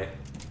anyway,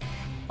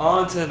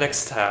 on to the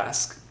next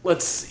task.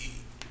 Let's see.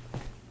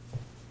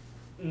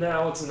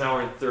 Now it's 1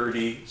 hour and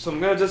 30, so I'm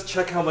gonna just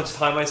check how much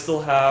time I still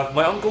have.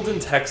 My uncle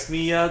didn't text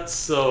me yet,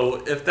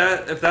 so if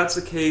that's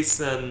the case,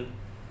 then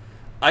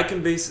I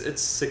can base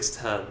it's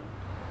 6:10.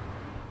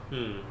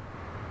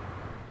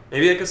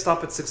 Maybe I could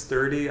stop at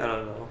 6:30. I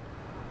don't know.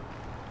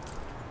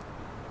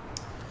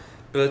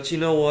 But you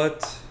know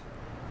what?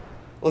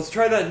 Let's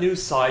try that new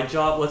side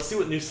job. Let's see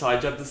what new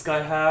side job this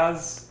guy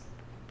has,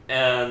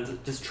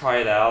 and just try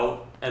it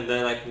out. And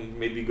then I can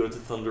maybe go to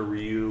Thunder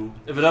Ryu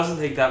if it doesn't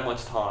take that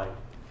much time.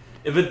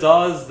 If it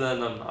does,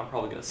 then I'm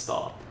probably gonna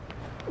stop.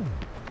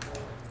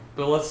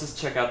 But let's just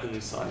check out the new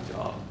side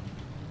job.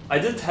 I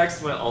did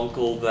text my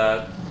uncle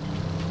that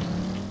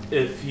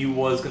if he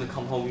was gonna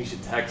come home, he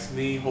should text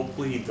me.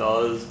 Hopefully he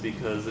does,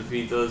 because if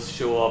he does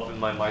show up and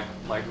my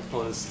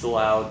microphone is still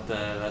out,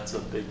 then that's a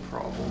big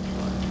problem.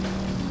 But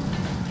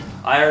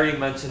I already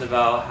mentioned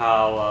about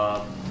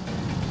how,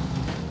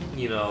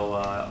 you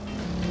know,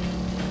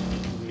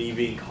 me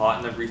being caught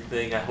and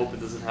everything. I hope it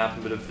doesn't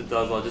happen, but if it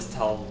does, I'll just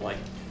tell him, like,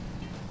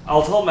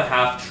 I'll tell him a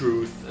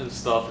half-truth and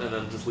stuff, and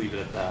then just leave it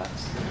at that.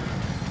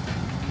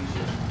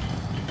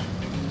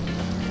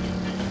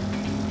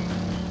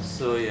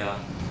 So yeah.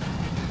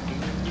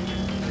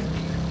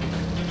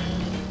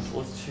 So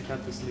let's check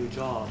out this new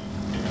job.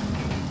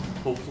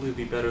 Hopefully it'll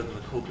be better than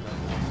the coconut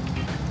one.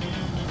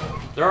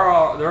 There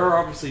are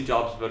obviously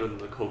jobs better than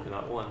the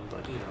coconut one,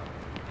 but you know.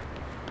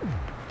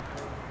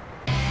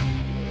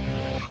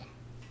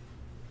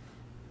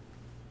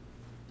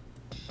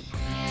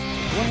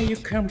 Why you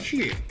come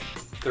here?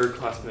 Third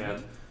class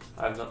man.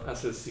 I've not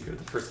passed the secret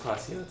of the first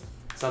class yet.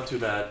 It's not too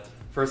bad.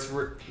 First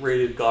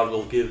rated God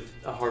will give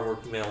a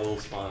hardworking man a little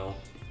smile.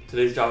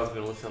 Today's job has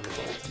been listed on the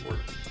bulletin board.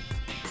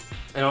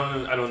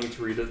 I don't need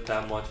to read it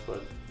that much,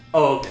 but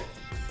oh, okay.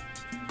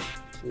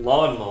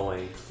 Lawn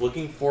mowing.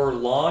 Looking for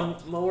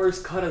lawn mowers?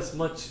 Cut as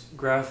much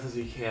grass as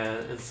you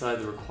can inside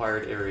the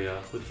required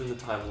area within the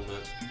time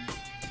limit.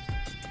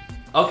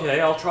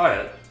 Okay, I'll try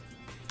it.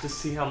 Just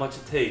see how much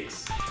it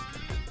takes.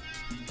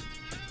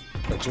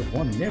 But you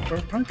won't never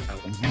punk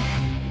out on him.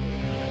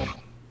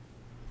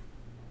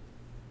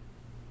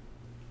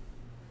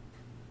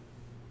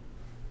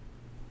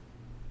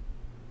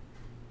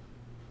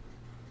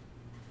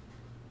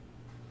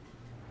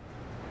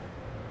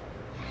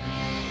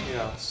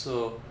 Yeah,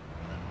 so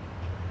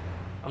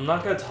I'm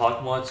not gonna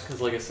talk much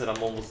because, like I said,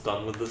 I'm almost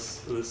done with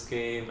this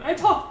game. I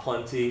talk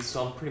plenty,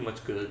 so I'm pretty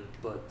much good.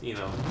 But you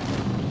know.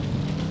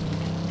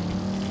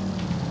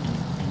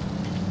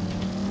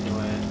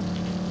 Anyway.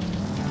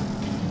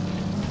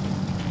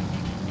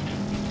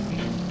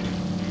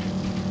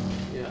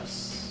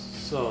 Yes.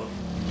 So.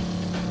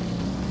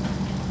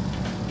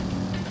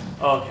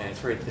 Okay,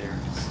 it's right there.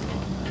 So.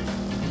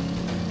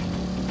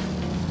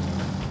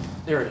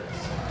 There it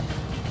is.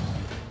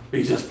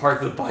 We just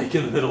parked the bike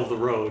in the middle of the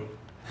road.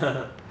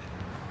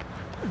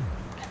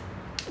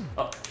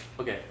 Oh,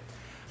 okay.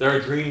 There are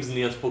dreams in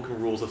the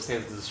unspoken rules of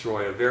Sands to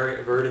Destroy. A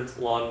very verdant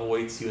lawn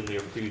awaits you in the near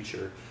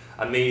future.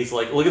 A maze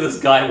like, look at this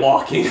guy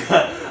walking.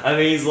 A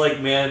maze like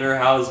manor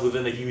housed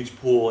within a huge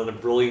pool and a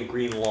brilliant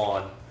green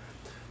lawn.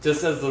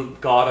 Just as the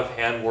god of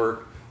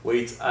handwork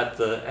waits at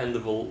the end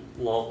of a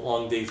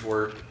long day's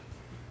work,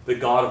 the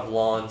god of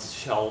lawns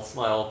shall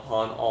smile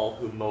upon all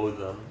who mow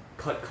them.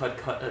 Cut, cut,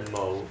 cut, and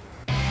mow.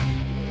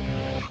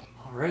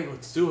 Alright,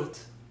 let's do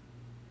it.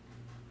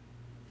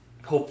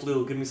 Hopefully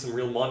it'll give me some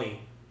real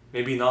money.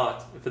 Maybe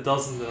not. If it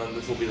doesn't, then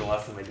this will be the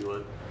last time I do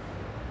it.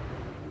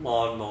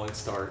 Lawn mowing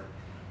start.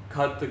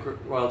 Cut the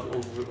while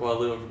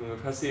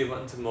press the A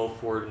button to mow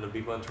forward and the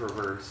B button to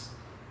reverse.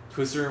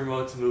 Twist the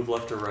remote to move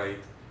left or right.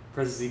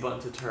 Press the Z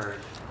button to turn.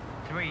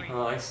 3.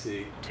 Oh, I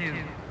see. 2.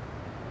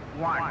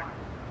 1.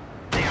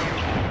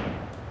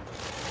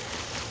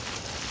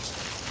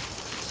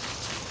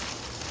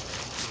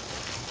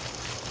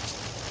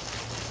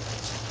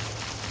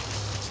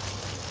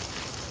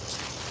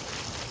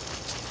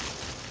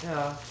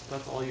 Yeah,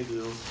 that's all you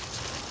do.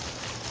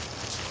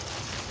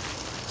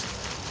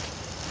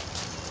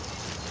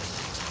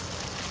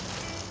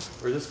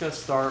 We're just gonna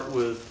start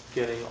with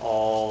getting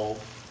all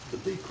the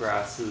big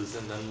grasses,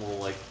 and then we'll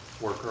like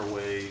work our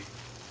way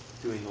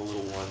doing the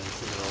little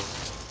ones, you know,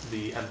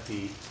 the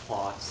empty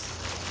plots.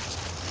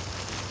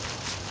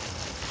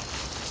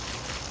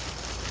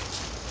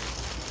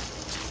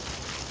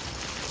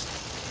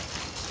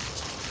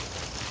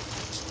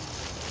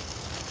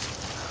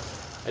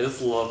 I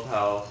just love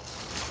how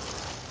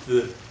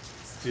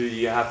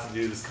you have to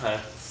do this kind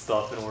of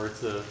stuff in order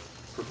to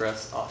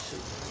progress. Oh shit.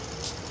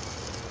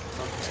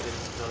 Okay, I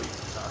didn't know you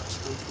could not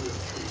go through the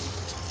tree.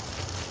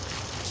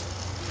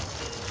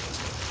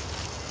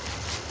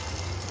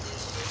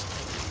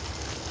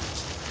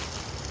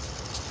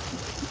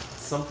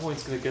 At some point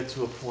it's gonna get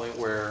to a point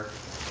where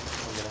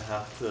I'm gonna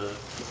have to, you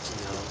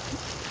know,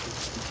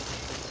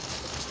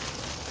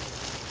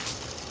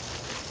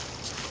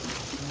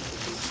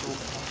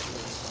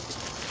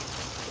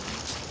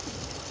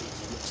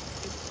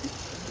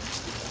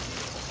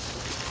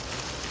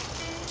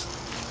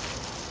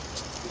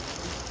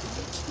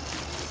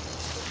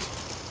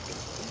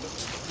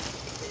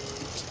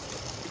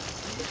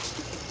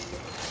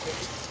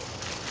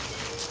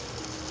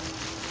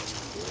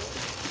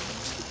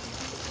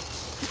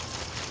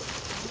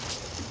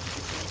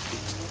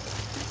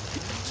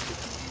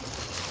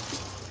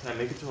 Can I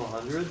make it to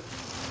 100?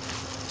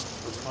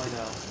 Let's find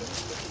out.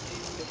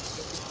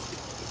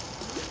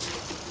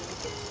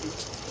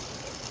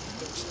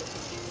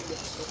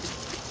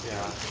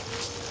 Yeah.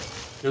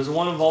 There's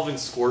one involving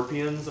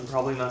scorpions. I'm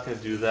probably not going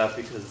to do that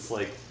because it's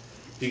like,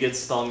 if you get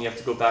stung, you have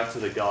to go back to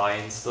the guy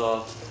and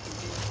stuff.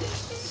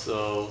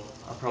 So,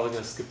 I'm probably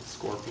going to skip the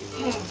scorpion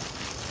one.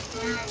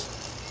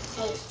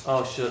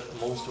 Oh shit,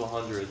 I'm almost to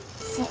 100.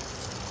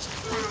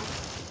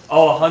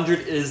 Oh,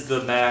 100 is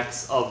the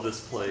max of this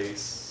place,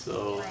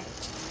 so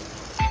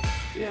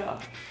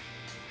yeah.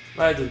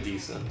 I did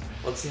decent.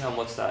 Let's see how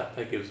much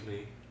that gives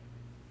me.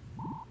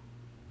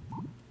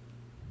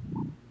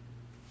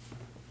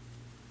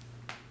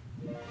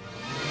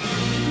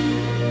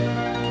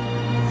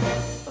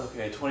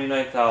 Okay,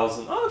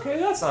 29,000. Oh, okay,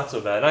 that's not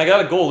so bad. And I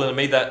got a gold and it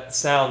made that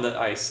sound that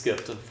I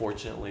skipped,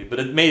 unfortunately. But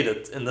it made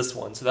it in this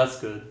one, so that's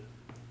good.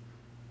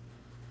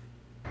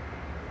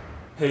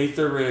 Hey,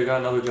 third rate, I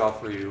got another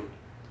job for you.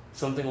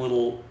 Something a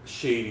little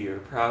shadier,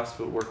 perhaps,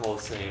 but work all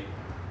the same.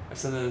 I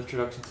sent an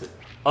introduction to...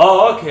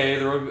 Oh, okay,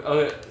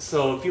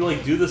 so if you,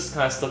 like, do this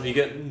kind of stuff, you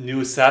get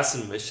new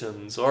assassin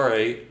missions.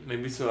 Alright,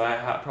 maybe so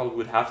I probably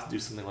would have to do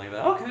something like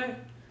that. Okay.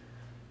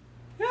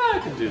 Yeah, I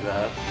can do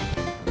that.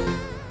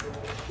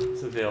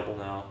 It's available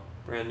now.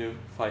 Brand new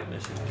fight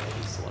mission can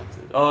be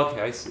selected. Oh,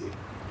 okay, I see.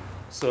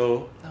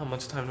 So, how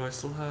much time do I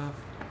still have?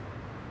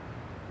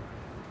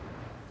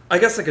 I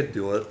guess I could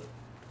do it.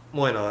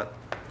 Why not?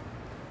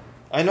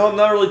 I know I'm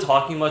not really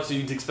talking much, so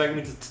you'd expect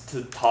me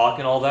to talk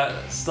and all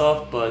that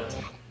stuff, but,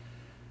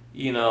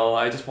 you know,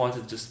 I just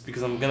wanted to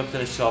because I'm gonna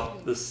finish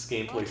up this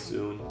gameplay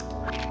soon.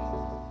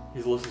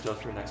 He's listening to us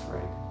for your next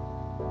rank.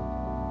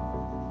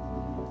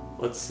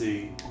 Let's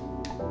see.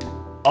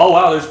 Oh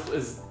wow,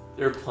 is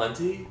there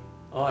plenty?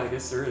 Oh, I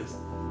guess there is.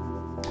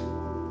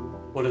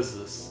 What is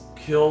this?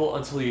 Kill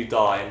until you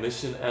die.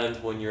 Mission ends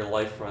when your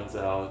life runs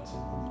out.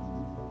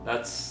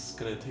 That's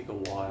gonna take a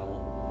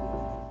while.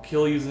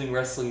 Kill using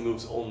wrestling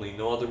moves only.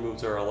 No other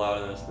moves are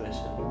allowed in this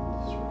mission.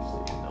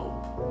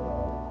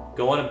 Nope.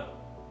 Go on a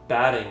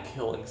batting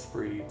killing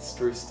spree.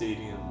 Destroy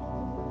stadium.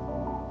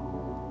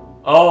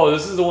 Oh,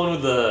 this is the one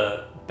with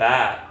the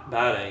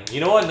batting. You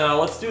know what? No,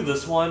 let's do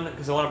this one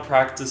because I want to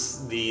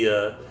practice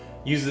the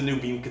use the new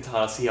beam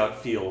katana, see how it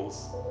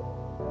feels.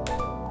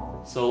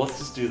 So let's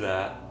just do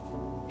that.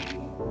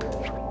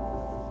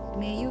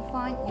 May you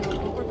find your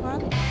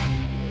uppercut?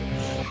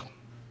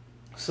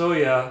 So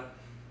yeah.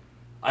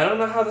 I don't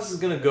know how this is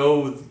gonna go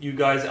with you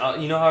guys.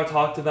 You know how I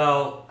talked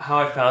about how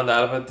I found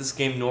out about this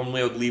game? Normally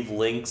I would leave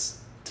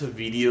links to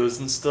videos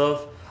and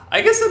stuff.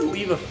 I guess I'd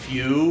leave a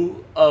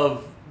few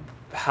of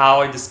how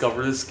I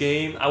discovered this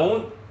game. I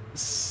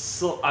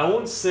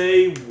won't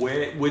say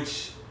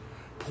which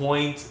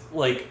point,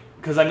 like,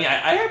 because I mean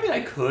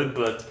I could,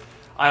 but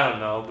I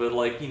don't know. But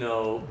like, you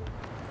know,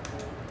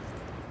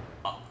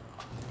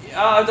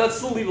 I'd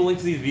still leave a link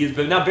to these videos,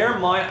 but now bear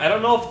in mind, I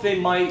don't know if they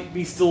might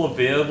be still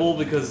available,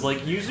 because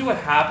like usually what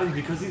happens,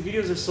 because these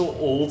videos are so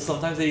old,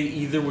 sometimes they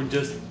either would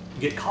just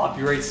get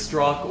copyright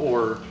struck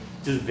or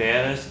just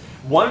vanish.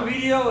 One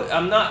video,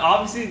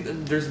 obviously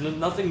there's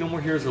nothing No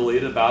More Heroes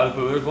related about it,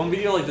 but there's one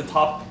video like the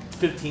top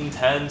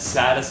 10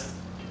 saddest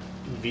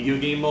video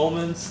game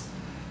moments.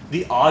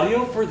 The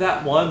audio for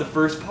that one, the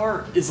first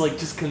part, is like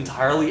just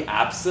entirely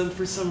absent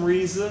for some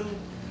reason.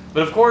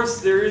 But of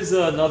course, there is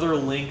another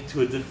link to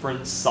a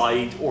different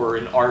site or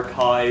an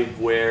archive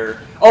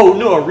where... Oh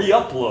no, a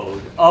re-upload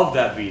of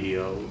that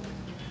video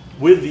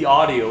with the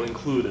audio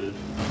included.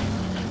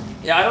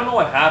 Yeah, I don't know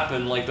what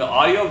happened. Like, the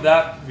audio of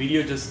that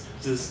video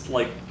just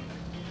like,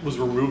 was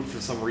removed for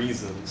some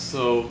reason.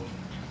 So,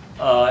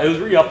 it was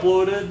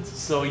re-uploaded.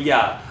 So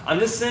yeah, I'm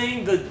just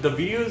saying that the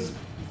videos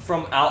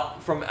from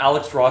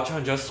Alex Rocha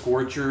and Just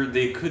Scorcher,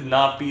 they could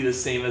not be the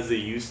same as they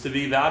used to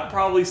be. But I'd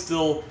probably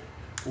still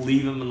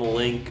leave them in the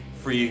link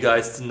for you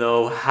guys to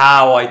know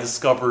how I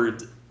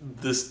discovered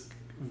this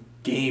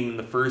game in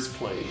the first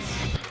place.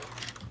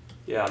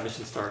 Yeah,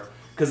 mission start.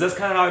 Because that's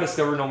kind of how I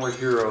discovered No More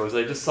Heroes.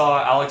 I just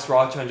saw Alex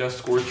Rocha and Just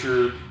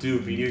Scorcher do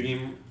video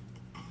game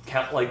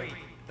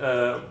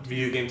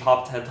video game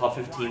top 10, top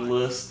 15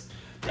 list.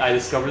 I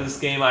discovered this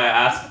game. I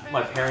asked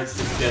my parents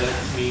to get it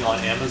to me on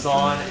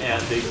Amazon,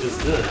 and they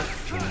just did.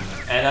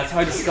 And that's how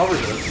I discovered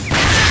it.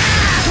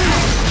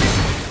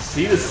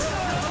 See, this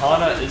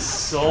katana is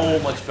so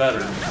much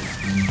better.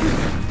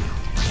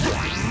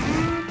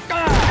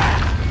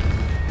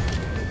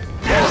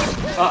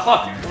 Ah,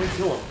 fuck! Let me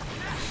kill him.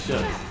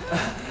 Shit.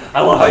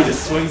 I love how he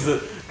just swings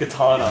the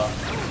katana.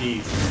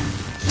 Jeez.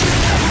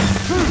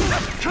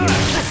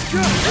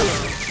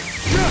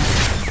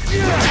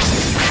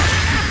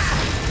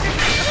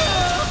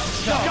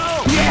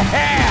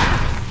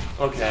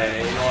 Okay,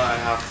 you know what? I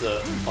have to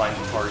find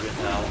the target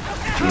now.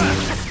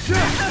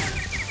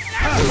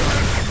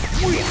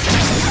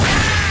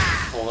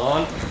 Hold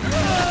on.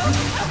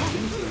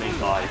 Get to the main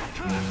guy.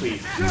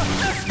 Please.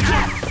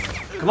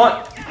 Come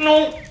on!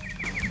 No!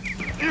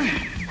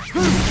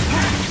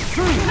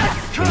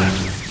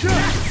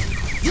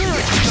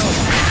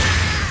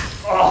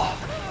 Oh.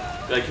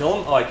 Did I kill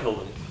him? Oh, I killed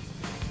him.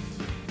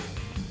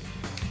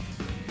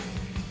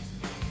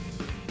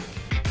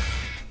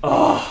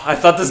 Oh, I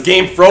thought this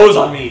game froze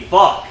on me.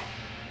 Fuck.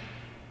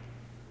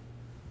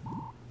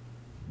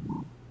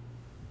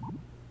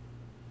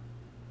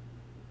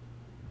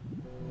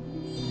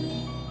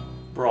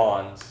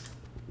 Bronze.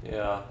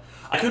 Yeah.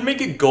 I could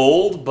make it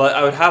gold, but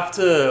I would have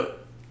to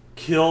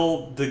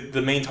kill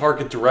the main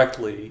target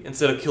directly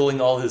instead of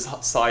killing all his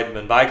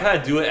sidemen. But I kind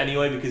of do it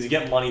anyway because you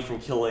get money from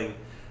killing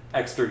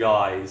extra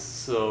guys.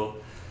 So,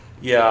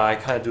 yeah, I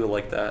kind of do it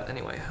like that.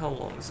 Anyway, how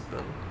long has it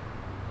been?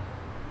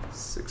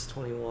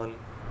 6:21.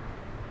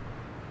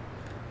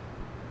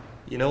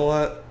 You know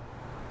what?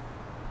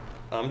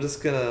 I'm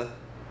just gonna...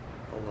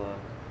 Hold on.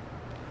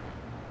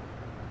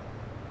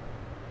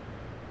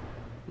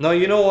 No,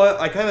 you know what?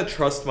 I kind of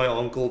trust my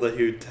uncle that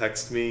he would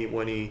text me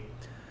when he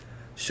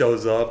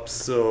shows up,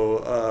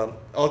 so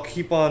I'll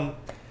keep on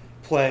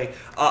playing.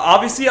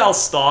 Obviously, I'll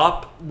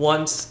stop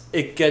once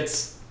it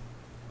gets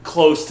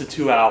close to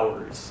 2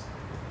 hours.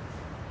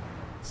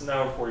 It's an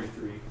hour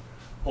 43.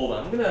 Hold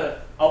on,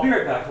 I'll be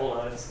right back. Hold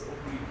on, it'll be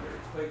very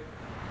quick.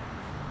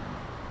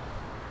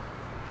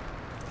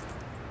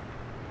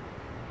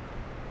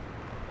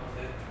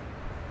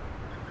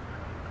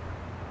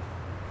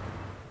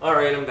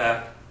 Alright, I'm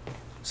back.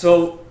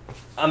 So,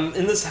 I'm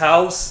in this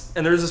house,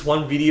 and there's this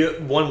one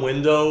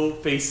window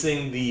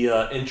facing the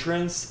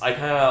entrance. I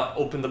kind of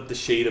opened up the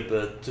shade a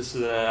bit, just so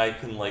that I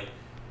can, like,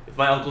 if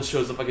my uncle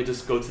shows up, I could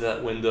just go to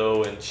that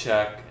window and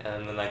check,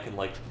 and then I can,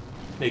 like,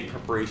 make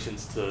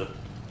preparations to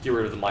get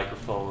rid of the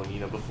microphone, you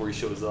know, before he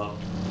shows up.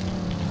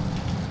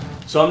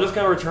 So I'm just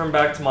gonna return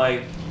back to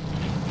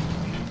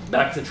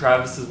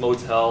Travis's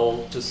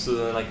motel, just so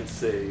that I can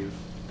save,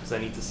 because I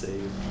need to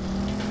save.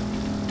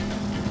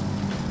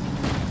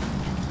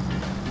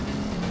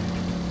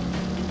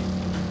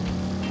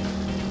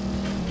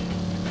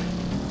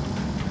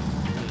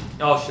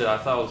 Oh shit, I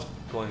thought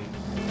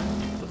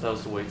that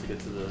was the way to get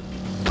to the...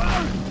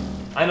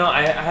 I know,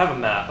 I have a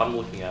map, I'm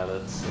looking at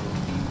it, so...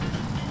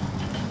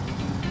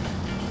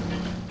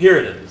 Here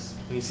it is.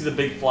 When you see the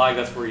big flag,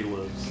 that's where he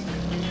lives.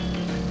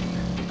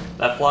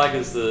 That flag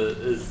is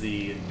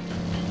the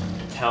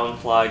town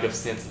flag of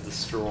Santa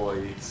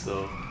Destroy,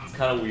 so it's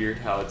kind of weird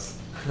how it's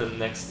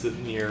next to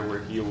near where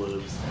he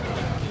lives.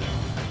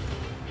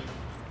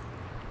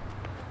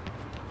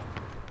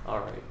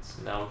 Alright,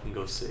 so now we can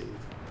go save.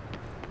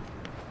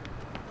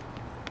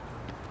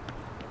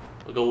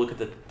 We'll go look at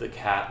the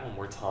cat one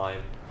more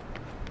time.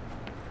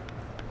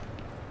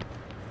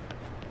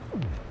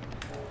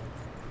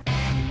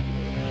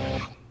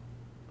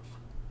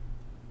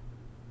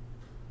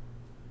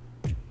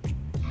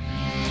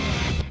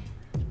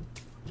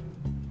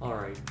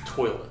 Alright,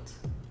 toilet.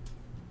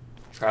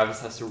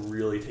 Travis has to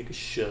really take a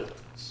shit,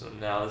 so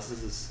now this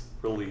is his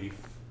relief.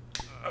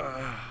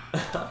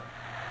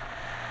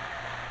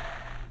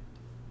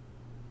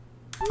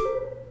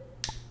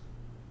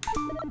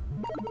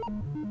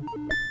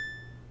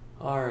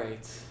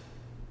 Alright.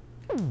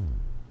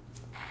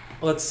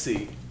 Let's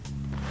see.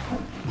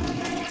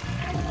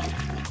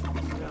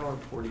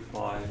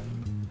 1:45.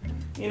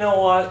 You know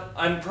what?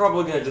 I'm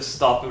probably gonna just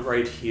stop it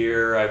right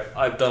here.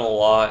 I've done a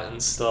lot and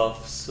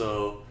stuff,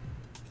 so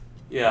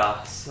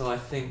yeah, so I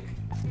think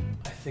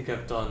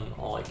I've done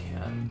all I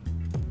can.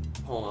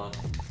 Hold on.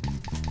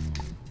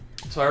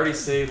 So I already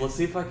saved. Let's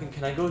see if I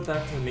can I go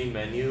back to the main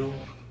menu?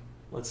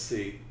 Let's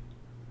see.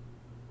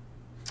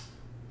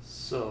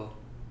 So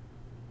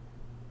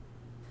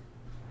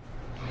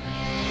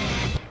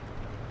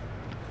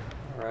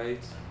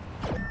alright.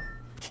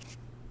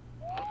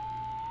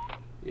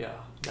 Yeah,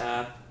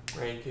 map,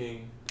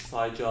 ranking,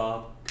 side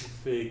job,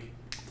 config,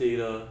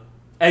 data,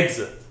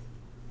 exit.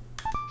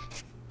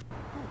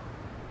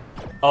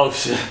 Oh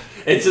shit,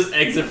 it's just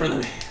exit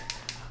from the...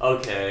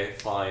 Okay,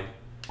 fine.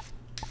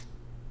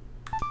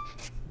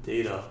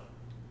 Data.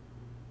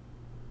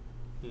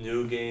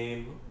 New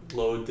game,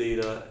 load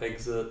data,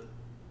 exit,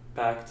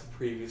 back to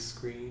previous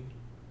screen.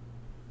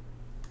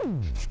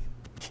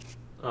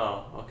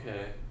 Oh,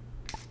 okay.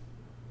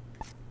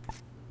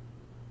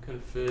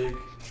 Config,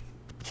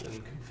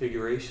 then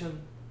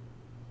configuration?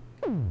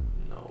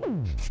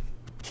 No.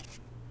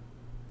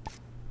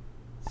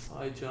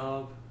 Side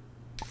job.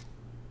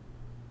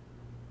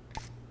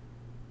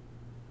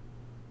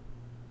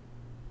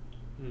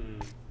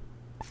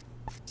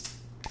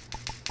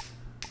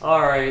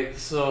 Alright,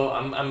 so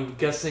I'm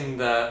guessing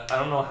that I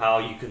don't know how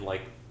you can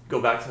like go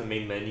back to the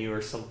main menu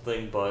or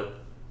something, but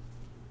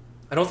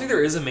I don't think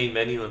there is a main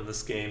menu in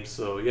this game,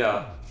 so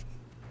yeah.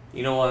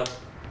 You know what?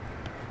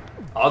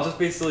 I'll just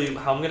basically,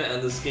 how I'm gonna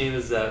end this game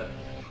is that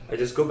I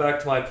just go back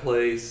to my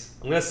place.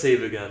 I'm gonna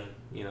save again,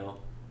 you know.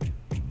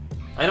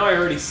 I know I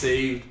already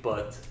saved,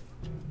 but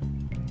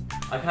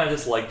I kind of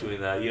just like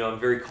doing that. You know, I'm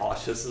very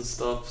cautious and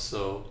stuff,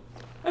 so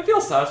I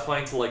feel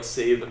satisfying to like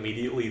save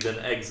immediately, then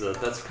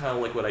exit. That's kind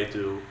of like what I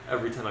do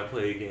every time I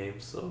play a game,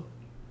 so.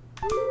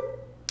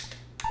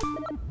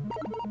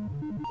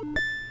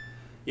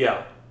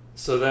 Yeah,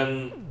 so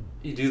then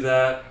you do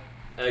that,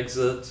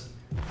 exit,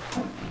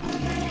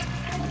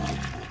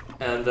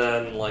 and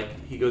then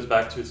like he goes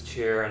back to his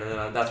chair, and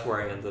then that's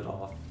where I ended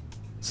off.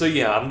 So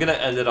yeah, I'm gonna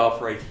end it off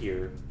right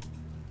here.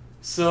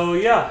 So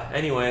yeah,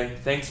 anyway,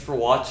 thanks for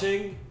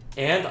watching,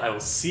 and I will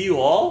see you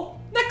all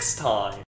next time!